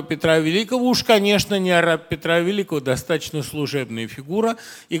арапа Петра Великого, уж, конечно, не араб Петра Великого, достаточно служебная фигура,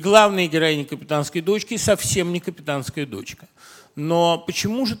 и главная героиня «Капитанской дочки» совсем не «Капитанская дочка». Но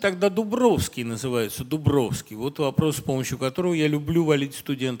почему же тогда Дубровский называется Дубровский? Вот вопрос, с помощью которого я люблю валить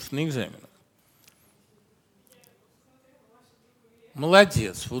студентов на экзаменах.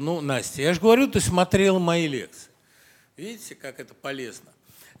 Молодец. Ну, Настя, я же говорю, ты смотрела мои лекции. Видите, как это полезно?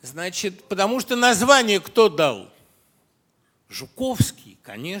 Значит, потому что название кто дал? Жуковский,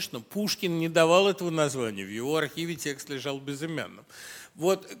 конечно. Пушкин не давал этого названия. В его архиве текст лежал безымянным.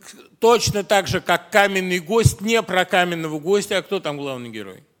 Вот точно так же, как «Каменный гость», не про каменного гостя, а кто там главный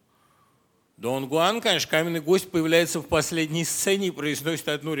герой? Дон Гуан, конечно, каменный гость появляется в последней сцене и произносит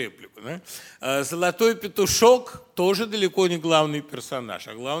одну реплику. Да? Золотой петушок тоже далеко не главный персонаж,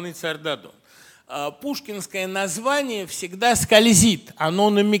 а главный царь Дадон. пушкинское название всегда скользит, оно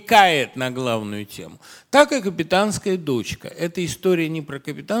намекает на главную тему. Так и «Капитанская дочка». Это история не про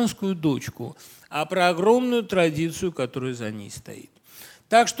капитанскую дочку, а про огромную традицию, которая за ней стоит.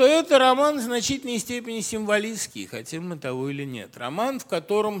 Так что это роман в значительной степени символистский, хотим мы того или нет. Роман, в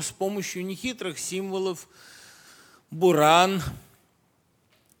котором с помощью нехитрых символов буран,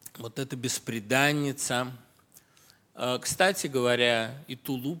 вот эта бесприданница. Кстати говоря, и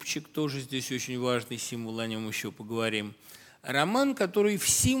тулупчик тоже здесь очень важный символ, о нем еще поговорим. Роман, который в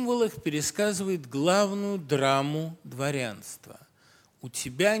символах пересказывает главную драму дворянства. У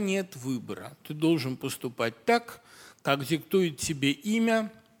тебя нет выбора. Ты должен поступать так, как диктует тебе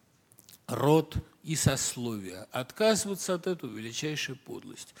имя, род и сословие. Отказываться от этого – величайшая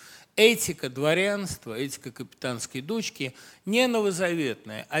подлость. Этика дворянства, этика капитанской дочки не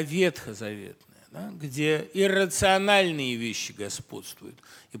новозаветная, а ветхозаветная. Да, где иррациональные вещи господствуют.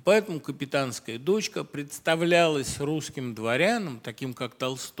 И поэтому «Капитанская дочка» представлялась русским дворянам, таким как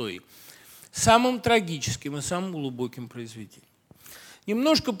Толстой, самым трагическим и самым глубоким произведением.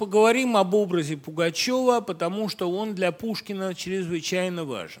 Немножко поговорим об образе Пугачева, потому что он для Пушкина чрезвычайно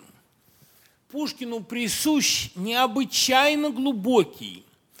важен. Пушкину присущ необычайно глубокий,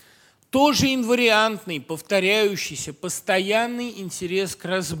 тоже инвариантный, повторяющийся, постоянный интерес к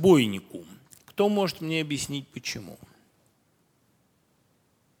разбойнику. Кто может мне объяснить, почему?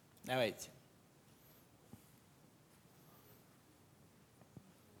 Давайте.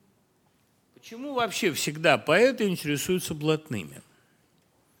 Почему вообще всегда поэты интересуются блатными?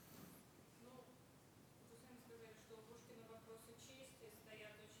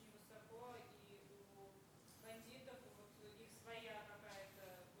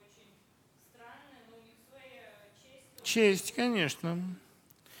 Честь, конечно.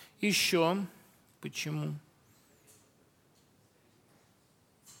 Еще. Почему?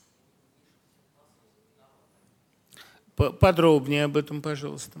 Подробнее об этом,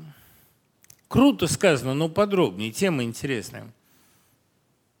 пожалуйста. Круто сказано, но подробнее. Тема интересная.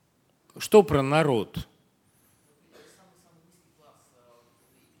 Что про народ?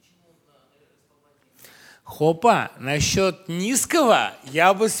 Хопа, насчет низкого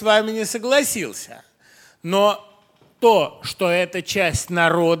я бы с вами не согласился. Но то, что это часть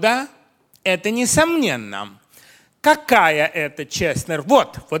народа, это несомненно. Какая это часть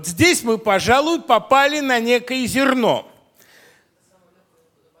народа? Вот здесь мы, пожалуй, попали на некое зерно.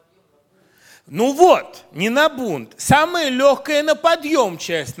 Ну вот, не на бунт. Самая легкая на подъем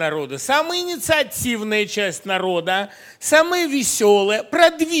часть народа, самая инициативная часть народа, самая веселая,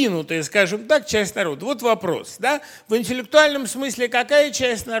 продвинутая, скажем так, часть народа. Вот вопрос, да? В интеллектуальном смысле какая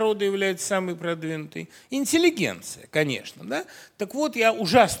часть народа является самой продвинутой? Интеллигенция, конечно, да? Так вот, я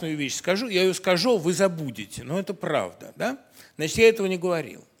ужасную вещь скажу, я ее скажу, вы забудете, но это правда, да? Значит, я этого не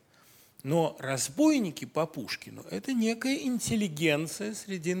говорил. Но разбойники по Пушкину – это некая интеллигенция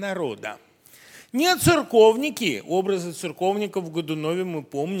среди народа. Не церковники, образы церковников в Годунове мы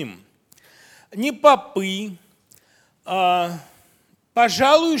помним, не попы.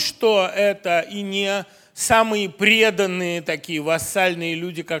 Пожалуй, что это и не самые преданные такие вассальные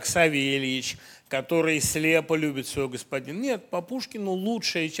люди, как Савельич, которые слепо любят своего господина. Нет, по Пушкину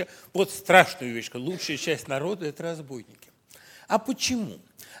лучшая часть, вот страшная вещь, лучшая часть народа – это разбойники. А почему?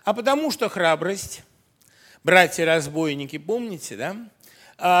 А потому что храбрость, братья-разбойники, помните, да?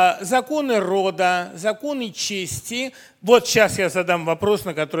 Законы рода, законы чести. Вот сейчас я задам вопрос,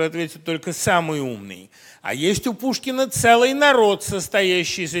 на который ответит только самый умный. А есть у Пушкина целый народ,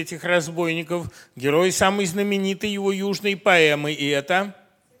 состоящий из этих разбойников. Герой самой знаменитой его южной поэмы. И это?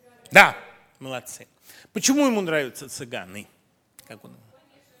 Да, молодцы. Почему ему нравятся цыганы? Как он?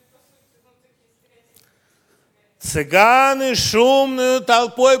 Цыганы шумную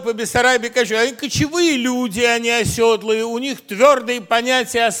толпой по Бессарабии кочуют. Они кочевые люди, они оседлые, у них твердые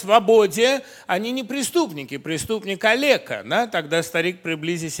понятия о свободе. Они не преступники, преступник Олега. Да? Тогда старик,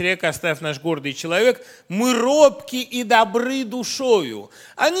 приблизись рек, оставь наш гордый человек. Мы робки и добры душою.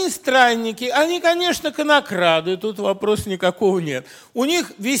 Они странники, они, конечно, конокрады, тут вопроса никакого нет. У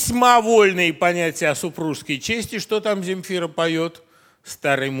них весьма вольные понятия о супружеской чести. Что там Земфира поет?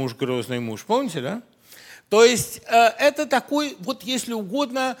 Старый муж, грозный муж. Помните, да? То есть это такой, вот если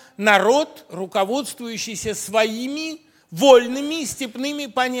угодно, народ, руководствующийся своими вольными степными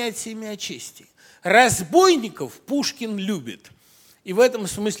понятиями о чести. Разбойников Пушкин любит. И в этом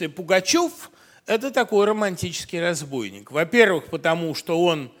смысле Пугачев – это такой романтический разбойник. Во-первых, потому что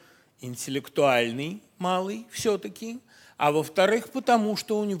он интеллектуальный, малый все-таки, а во-вторых, потому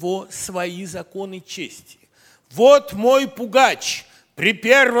что у него свои законы чести. Вот мой пугач. При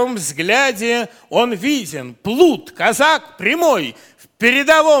первом взгляде он виден, плут, казак прямой, в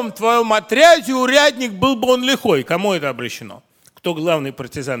передовом твоем отряде урядник был бы он лихой. Кому это обращено? Кто главный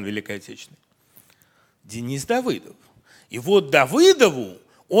партизан Великой Отечественной? Денис Давыдов. И вот Давыдову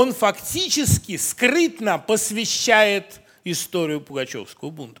он фактически скрытно посвящает историю Пугачевского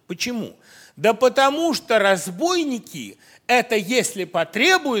бунта. Почему? Да потому что разбойники – это, если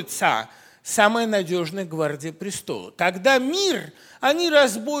потребуется, самая надежная гвардия престола. Когда мир, они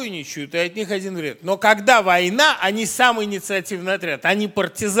разбойничают, и от них один вред. Но когда война, они самый инициативный отряд, они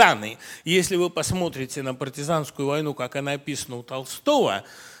партизаны. Если вы посмотрите на партизанскую войну, как она описана у Толстого,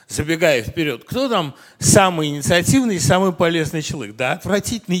 забегая вперед, кто там самый инициативный и самый полезный человек? Да,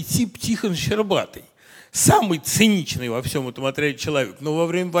 отвратительный тип Тихон Щербатый. Самый циничный во всем этом отряде человек. Но во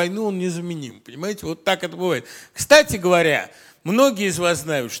время войны он незаменим. Понимаете, вот так это бывает. Кстати говоря, многие из вас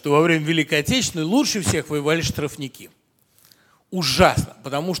знают, что во время Великой Отечественной лучше всех воевали штрафники. Ужасно,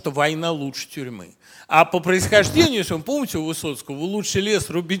 потому что война лучше тюрьмы. А по происхождению, если вы помните у Высоцкого, вы лучше лес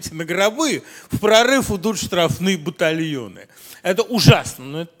рубите на гробы, в прорыв идут штрафные батальоны. Это ужасно,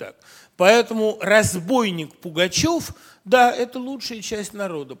 но это так. Поэтому разбойник Пугачев, да, это лучшая часть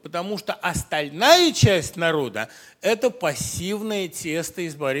народа, потому что остальная часть народа – это пассивное тесто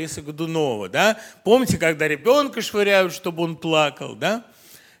из Бориса Годунова. Да? Помните, когда ребенка швыряют, чтобы он плакал, да?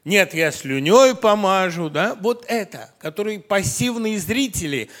 Нет, я слюней помажу, да? Вот это, которые пассивные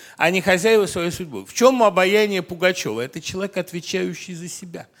зрители, а не хозяева своей судьбы. В чем обаяние Пугачева? Это человек, отвечающий за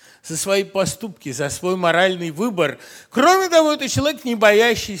себя, за свои поступки, за свой моральный выбор. Кроме того, это человек, не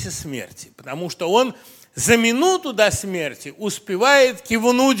боящийся смерти, потому что он за минуту до смерти успевает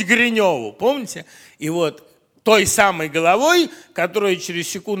кивнуть Гриневу, помните? И вот той самой головой, которая через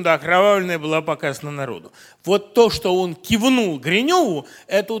секунду окровавленная была показана народу. Вот то, что он кивнул Гриневу,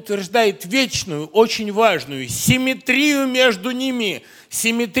 это утверждает вечную, очень важную симметрию между ними,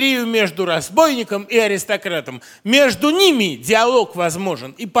 симметрию между разбойником и аристократом. Между ними диалог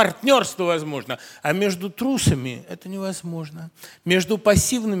возможен и партнерство возможно, а между трусами это невозможно. Между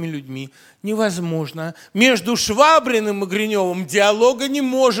пассивными людьми невозможно. Между Швабриным и Гриневым диалога не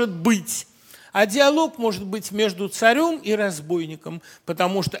может быть. А диалог может быть между царем и разбойником,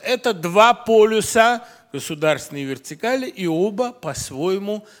 потому что это два полюса государственной вертикали, и оба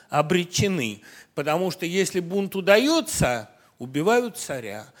по-своему обречены. Потому что если бунт удается, убивают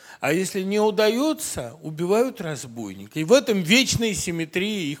царя, а если не удается, убивают разбойника. И в этом вечная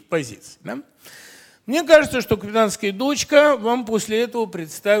симметрия их позиций. Да? Мне кажется, что «Капитанская дочка» вам после этого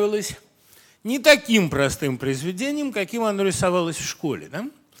представилась не таким простым произведением, каким оно рисовалось в школе. Да?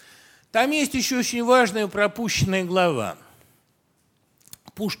 Там есть еще очень важная пропущенная глава.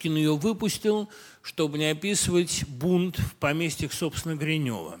 Пушкин ее выпустил, чтобы не описывать бунт в поместьях, собственно,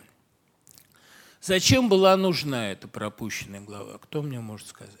 Гринева. Зачем была нужна эта пропущенная глава? Кто мне может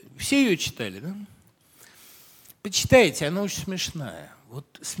сказать? Все ее читали, да? Почитайте, она очень смешная.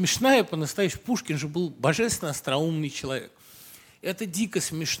 Вот смешная по-настоящему. Пушкин же был божественно остроумный человек. Это дико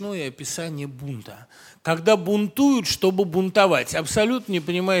смешное описание бунта. Когда бунтуют, чтобы бунтовать, абсолютно не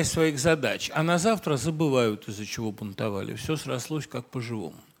понимая своих задач, а на завтра забывают, из-за чего бунтовали. Все срослось как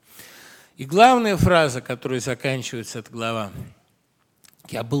по-живому. И главная фраза, которой заканчивается эта глава: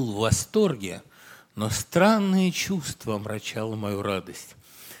 «Я был в восторге, но странное чувство омрачало мою радость.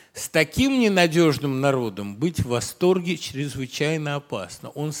 С таким ненадежным народом быть в восторге чрезвычайно опасно.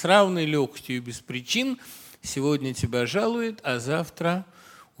 Он с равной легкостью и без причин сегодня тебя жалует, а завтра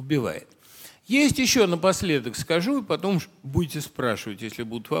убивает». Есть еще напоследок скажу, и потом будете спрашивать, если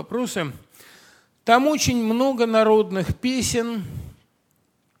будут вопросы. Там очень много народных песен.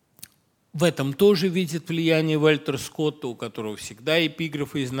 В этом тоже видит влияние Вальтер Скотта, у которого всегда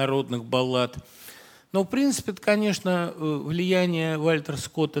эпиграфы из народных баллад. Но, в принципе, это, конечно, влияние Вальтера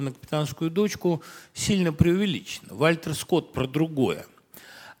Скотта на «Капитанскую дочку» сильно преувеличено. Вальтер Скотт про другое.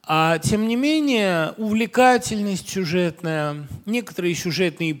 А тем не менее, увлекательность сюжетная, некоторые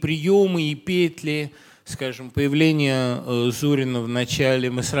сюжетные приемы и петли, скажем, появление Зурина в начале,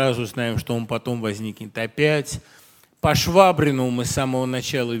 мы сразу знаем, что он потом возникнет опять. По Швабрину мы с самого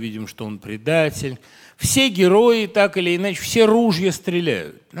начала видим, что он предатель. Все герои, так или иначе, все ружья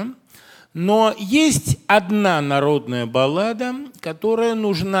стреляют. Да? Но есть одна народная баллада, которая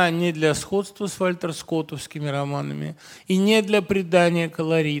нужна не для сходства с вальтерскоттовскими романами и не для придания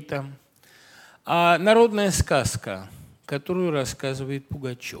колорита, а народная сказка, которую рассказывает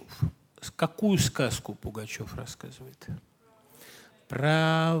Пугачев. Какую сказку Пугачев рассказывает?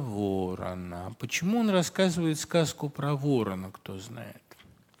 Про ворона. Почему он рассказывает сказку про ворона, кто знает?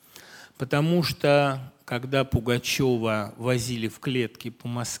 Потому что, когда Пугачева возили в клетке по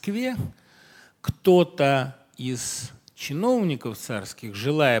Москве, кто-то из чиновников царских,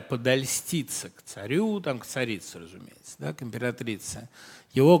 желая подольститься к царю, там к царице, разумеется, да, к императрице,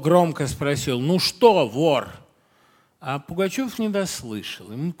 его громко спросил: «Ну что, вор?» А Пугачев не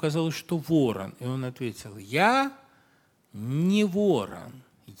дослышал. Ему казалось, что ворон. И он ответил: «Я не ворон,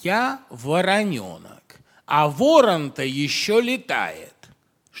 я вороненок. А ворон-то еще летает».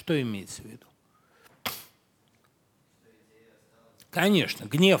 Что имеется в виду? Конечно,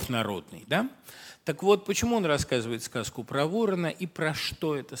 гнев народный, да? Так вот, почему он рассказывает сказку про ворона и про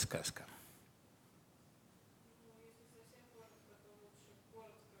что эта сказка?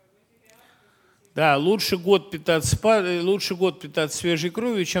 Да, лучше год питаться свежей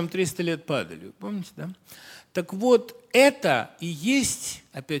кровью, чем 300 лет падалью. Помните, да? Так вот, это и есть,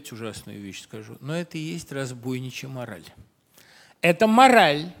 опять ужасную вещь скажу, но это и есть разбойничья мораль. Это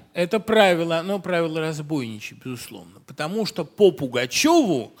мораль, это правило, но правило разбойничье, безусловно. Потому что по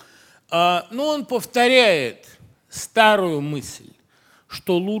Пугачеву, он повторяет старую мысль,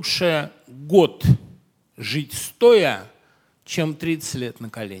 что лучше год жить стоя, чем 30 лет на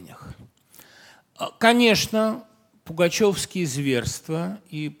коленях. Конечно, пугачевские зверства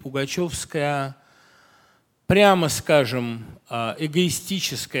и пугачевская, прямо скажем,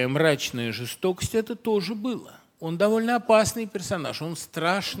 эгоистическая, мрачная жестокость – это тоже было. Он довольно опасный персонаж, он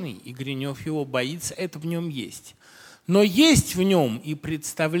страшный, и Гринев его боится, это в нем есть. Но есть в нем и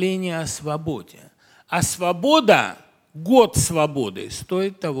представление о свободе. А свобода, год свободы,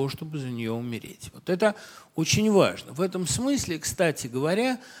 стоит того, чтобы за нее умереть. Вот это очень важно. В этом смысле, кстати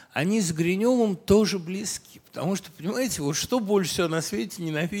говоря, они с Гриневым тоже близки. Потому что, понимаете, вот что больше всего на свете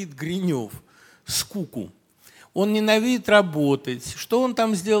ненавидит Гринев? Скуку. Он ненавидит работать. Что он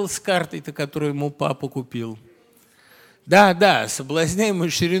там сделал с картой-то, которую ему папа купил? Да,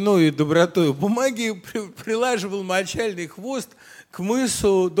 соблазняемый шириной и добротой бумаги, прилаживал мочальный хвост к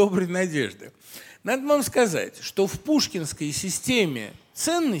мысу Доброй Надежды. Надо вам сказать, что в пушкинской системе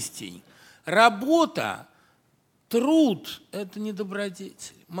ценностей работа, труд – это не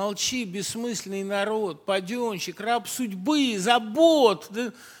добродетель. Молчи, бессмысленный народ, паденщик, раб судьбы, забот.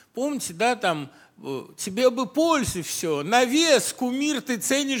 Да, помните, да, там, тебе бы пользы все, навес, кумир ты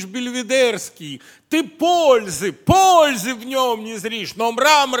ценишь бельведерский, ты пользы в нем не зришь, но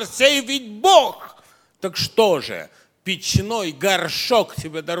мрамор сей ведь Бог. Так что же, печной горшок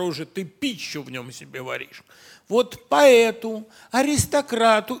тебе дороже, ты пищу в нем себе варишь. Вот поэту,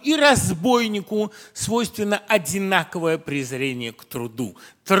 аристократу и разбойнику свойственно одинаковое презрение к труду.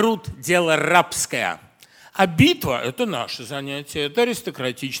 Труд – дело рабское. А битва – это наше занятие, это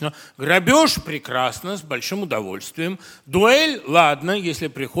аристократично. Грабеж – прекрасно, с большим удовольствием. Дуэль – ладно, если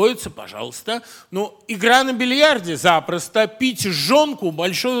приходится, пожалуйста. Но игра на бильярде – запросто. Пить жонку –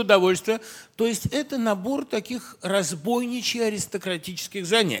 большое удовольствие. То есть это набор таких разбойничьих аристократических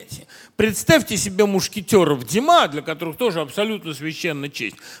занятий. Представьте себе мушкетеров Дима, для которых тоже абсолютно священна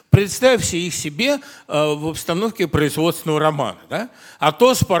честь. Представьте их себе в обстановке производственного романа. Да?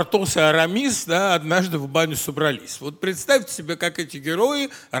 Атос, Портос и Арамис, да, однажды в баню собрались. Вот представьте себе, как эти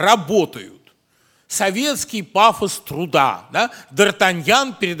герои работают. Советский пафос труда, да?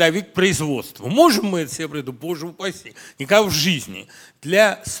 Д'Артаньян – передовик производства. Можем мы это себе представить? Боже упаси, никак в жизни.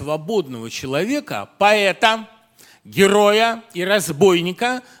 Для свободного человека, поэта, героя и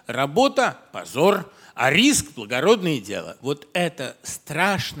разбойника работа – позор, а риск – благородное дело. Вот это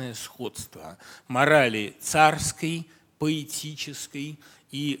страшное сходство морали царской, поэтической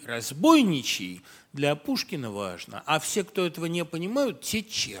и разбойничьей для Пушкина важно. А все, кто этого не понимают, те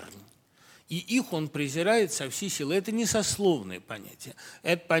чернь. И их он презирает со всей силы. Это не сословное понятие.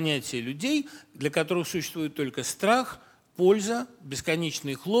 Это понятие людей, для которых существует только страх, польза,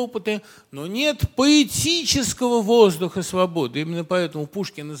 бесконечные хлопоты, но нет поэтического воздуха свободы. Именно поэтому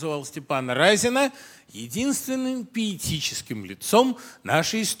Пушкин называл Степана Разина единственным поэтическим лицом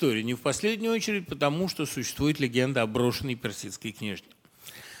нашей истории. Не в последнюю очередь потому, что существует легенда о брошенной персидской княжне.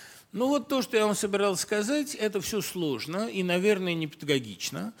 Ну вот то, что я вам собирался сказать, это все сложно и, наверное, не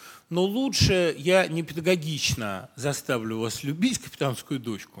педагогично. Но лучше я не педагогично заставлю вас любить «Капитанскую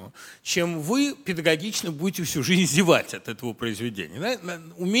дочку», чем вы педагогично будете всю жизнь зевать от этого произведения. Да?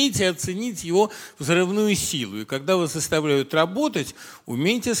 Умейте оценить его взрывную силу. И когда вас заставляют работать,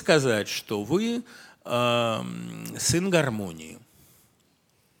 умейте сказать, что вы сын гармонии.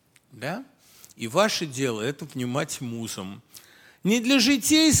 Да? И ваше дело – это внимать музам. Не для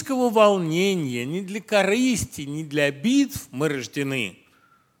житейского волнения, не для корысти, не для битв мы рождены.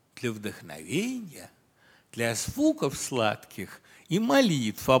 Для вдохновения, для звуков сладких и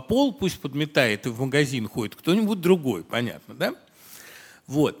молитв. А пол пусть подметает и в магазин ходит кто-нибудь другой, понятно, да?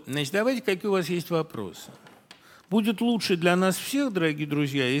 Вот, значит, давайте, какие у вас есть вопросы. будет лучше для нас всех, дорогие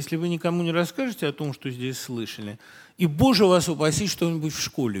друзья, если вы никому не расскажете о том, что здесь слышали. И, Боже вас упаси, что-нибудь в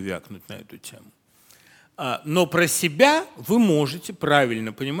школе вякнуть на эту тему. Но про себя вы можете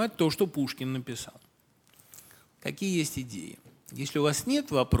правильно понимать то, что Пушкин написал. Какие есть идеи? Если у вас нет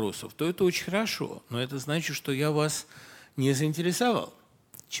вопросов, то это очень хорошо, но это значит, что я вас не заинтересовал.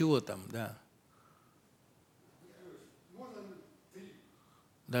 Чего там, да?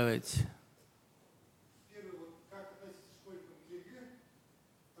 Давайте. Первый, вот как относиться школьникам к ЕГЭ.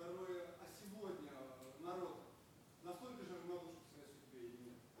 Второе, а сегодня народ настолько же равнодушен к своей судьбе или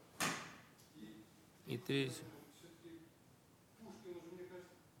нет? И третье. Все-таки Пушкин уже, мне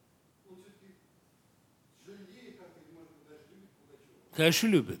кажется, он все-таки жалеет как-то, может быть, даже любит Пугачева. Конечно,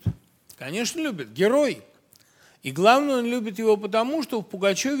 любит. Конечно, любит. Герой. И главное, он любит его потому, что в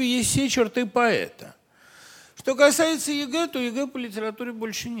Пугачеве есть все черты поэта. Что касается ЕГЭ, то ЕГЭ по литературе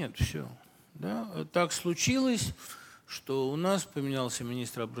больше нет. Все. Да? Так случилось, что у нас поменялся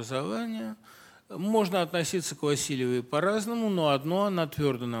министр образования. Можно относиться к Васильевой по-разному, но одно она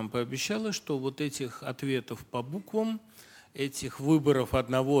твердо нам пообещала, что вот этих ответов по буквам, этих выборов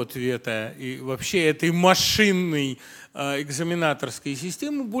одного ответа и вообще этой машинной экзаменаторской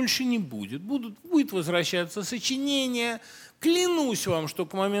системы больше не будет. Будет возвращаться сочинение. Клянусь вам, что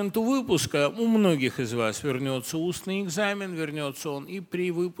к моменту выпуска у многих из вас вернется устный экзамен, вернется он и при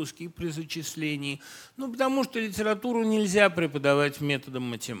выпуске, и при зачислении. Ну, потому что литературу нельзя преподавать методом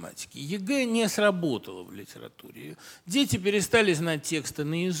математики. ЕГЭ не сработало в литературе. Дети перестали знать тексты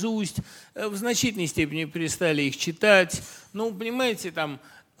наизусть, в значительной степени перестали их читать. Ну, понимаете, там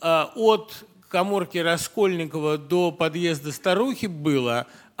от каморки Раскольникова до подъезда старухи было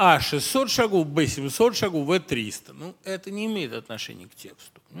А 600 шагов, Б 700 шагов, В 300. Ну, это не имеет отношения к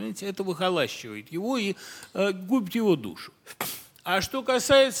тексту. Понимаете? Это выхолащивает его и губит его душу. А что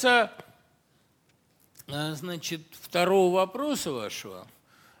касается, значит, второго вопроса вашего,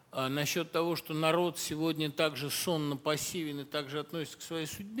 насчет того, что народ сегодня также сонно пассивен и также относится к своей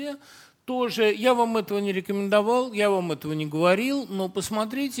судьбе, тоже я вам этого не рекомендовал, я вам этого не говорил, но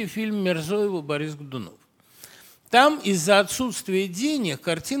посмотрите фильм Мирзоева «Борис Годунов». Там из-за отсутствия денег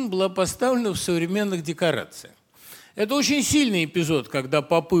картина была поставлена в современных декорациях. Это очень сильный эпизод, когда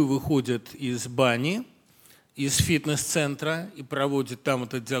попы выходят из бани, из фитнес-центра и проводят там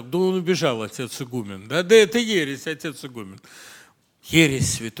этот диалог. Да он убежал, отец игумен. Да это ересь, отец игумен.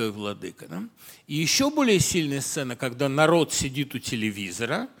 Ересь, святой владыка. Да? И еще более сильная сцена, когда народ сидит у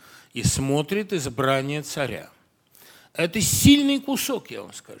телевизора и смотрит избрание царя. Это сильный кусок, я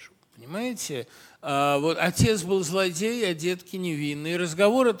вам скажу. Понимаете? Вот отец был злодей, а детки невинные.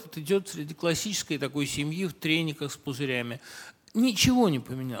 Разговор этот идет среди классической такой семьи в трениках с пузырями. Ничего не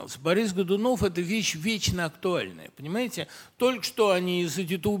поменялось. Борис Годунов – это вещь вечно актуальная. Понимаете? Только что они из-за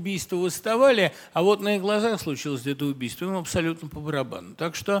детоубийства восставали, а вот на их глазах случилось детоубийство. Им абсолютно по барабану.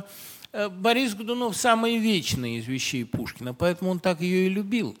 Так что Борис Годунов – самая вечная из вещей Пушкина, поэтому он так ее и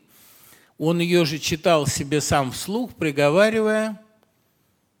любил. Он ее же читал себе сам вслух, приговаривая: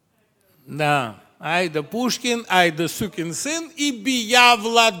 да, ай да Пушкин, ай да сукин сын, и бия в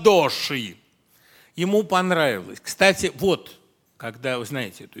ладоши. Ему понравилось. Кстати, вот, когда, вы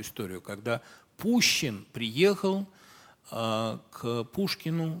знаете эту историю, когда Пущин приехал к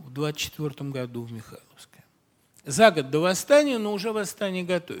Пушкину в 24 году в Михайловское. За год до восстания, но уже восстание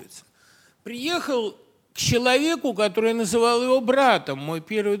готовится. Приехал к человеку, который называл его братом. Мой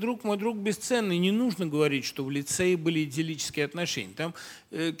первый друг, мой друг бесценный. Не нужно говорить, что в лицее были идиллические отношения. Там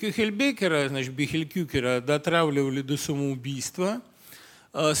Кюхельбекера, значит, Бихелькюкера дотравливали до самоубийства.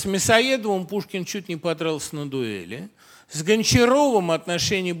 С Мясоедовым Пушкин чуть не подрался на дуэли. С Гончаровым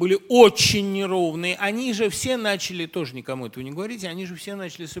отношения были очень неровные. Они же все начали, тоже никому этого не говорите, они же все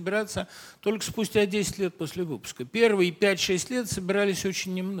начали собираться только спустя 10 лет после выпуска. Первые 5-6 лет собирались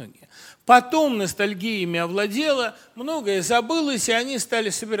очень немногие. Потом ностальгия ими овладела, многое забылось, и они стали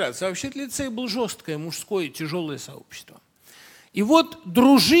собираться. А вообще-то лицей был жесткое, мужское, тяжелое сообщество. И вот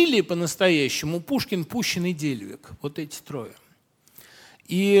дружили по-настоящему Пушкин, Пущин и Дельвиг. Вот эти трое.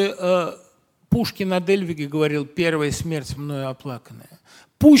 И Пушкин о Дельвиге говорил: первая смерть мною оплаканная.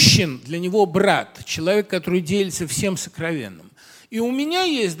 Пущин для него брат, человек, который делится всем сокровенным. И у меня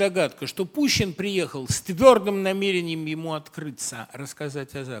есть догадка, что Пущин приехал с твердым намерением ему открыться,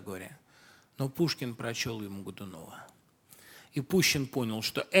 рассказать о заговоре. Но Пушкин прочел ему Годунова. И Пущин понял,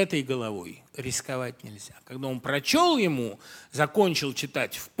 что этой головой рисковать нельзя. Когда он прочел ему, закончил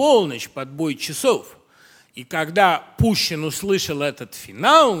читать в полночь под бой часов, и когда Пущин услышал этот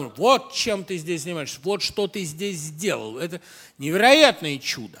финал, вот чем ты здесь занимаешься, вот что ты здесь сделал. Это невероятное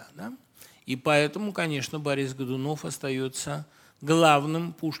чудо. Да? И поэтому, конечно, Борис Годунов остается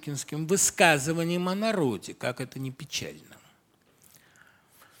главным пушкинским высказыванием о народе, как это не печально.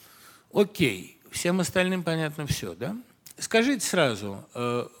 Окей, всем остальным понятно все, да? Скажите сразу,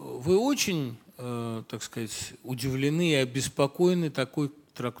 вы очень, так сказать, удивлены и обеспокоены такой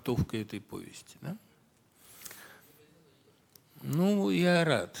трактовкой этой повести, да? Ну, я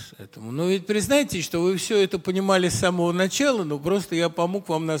рад этому. Но ведь признайте, что вы все это понимали с самого начала, но просто я помог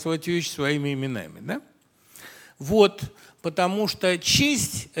вам назвать вещи своими именами, да? Вот, потому что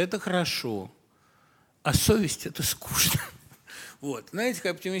честь – это хорошо, а совесть – это скучно. Вот, на этих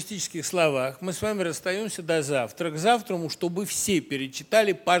оптимистических словах мы с вами расстаемся до завтра. К завтраму, чтобы все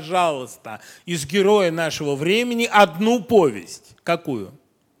перечитали, пожалуйста, из героя нашего времени одну повесть. Какую?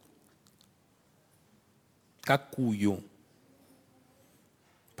 Какую?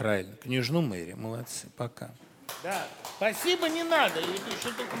 Правильно, княжну Мэри. Молодцы, пока. Да, спасибо, не надо, это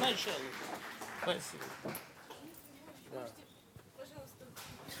еще только начало. Спасибо. Пожалуйста,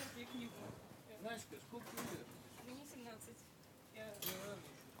 пишите книгу. Знаешь, сколько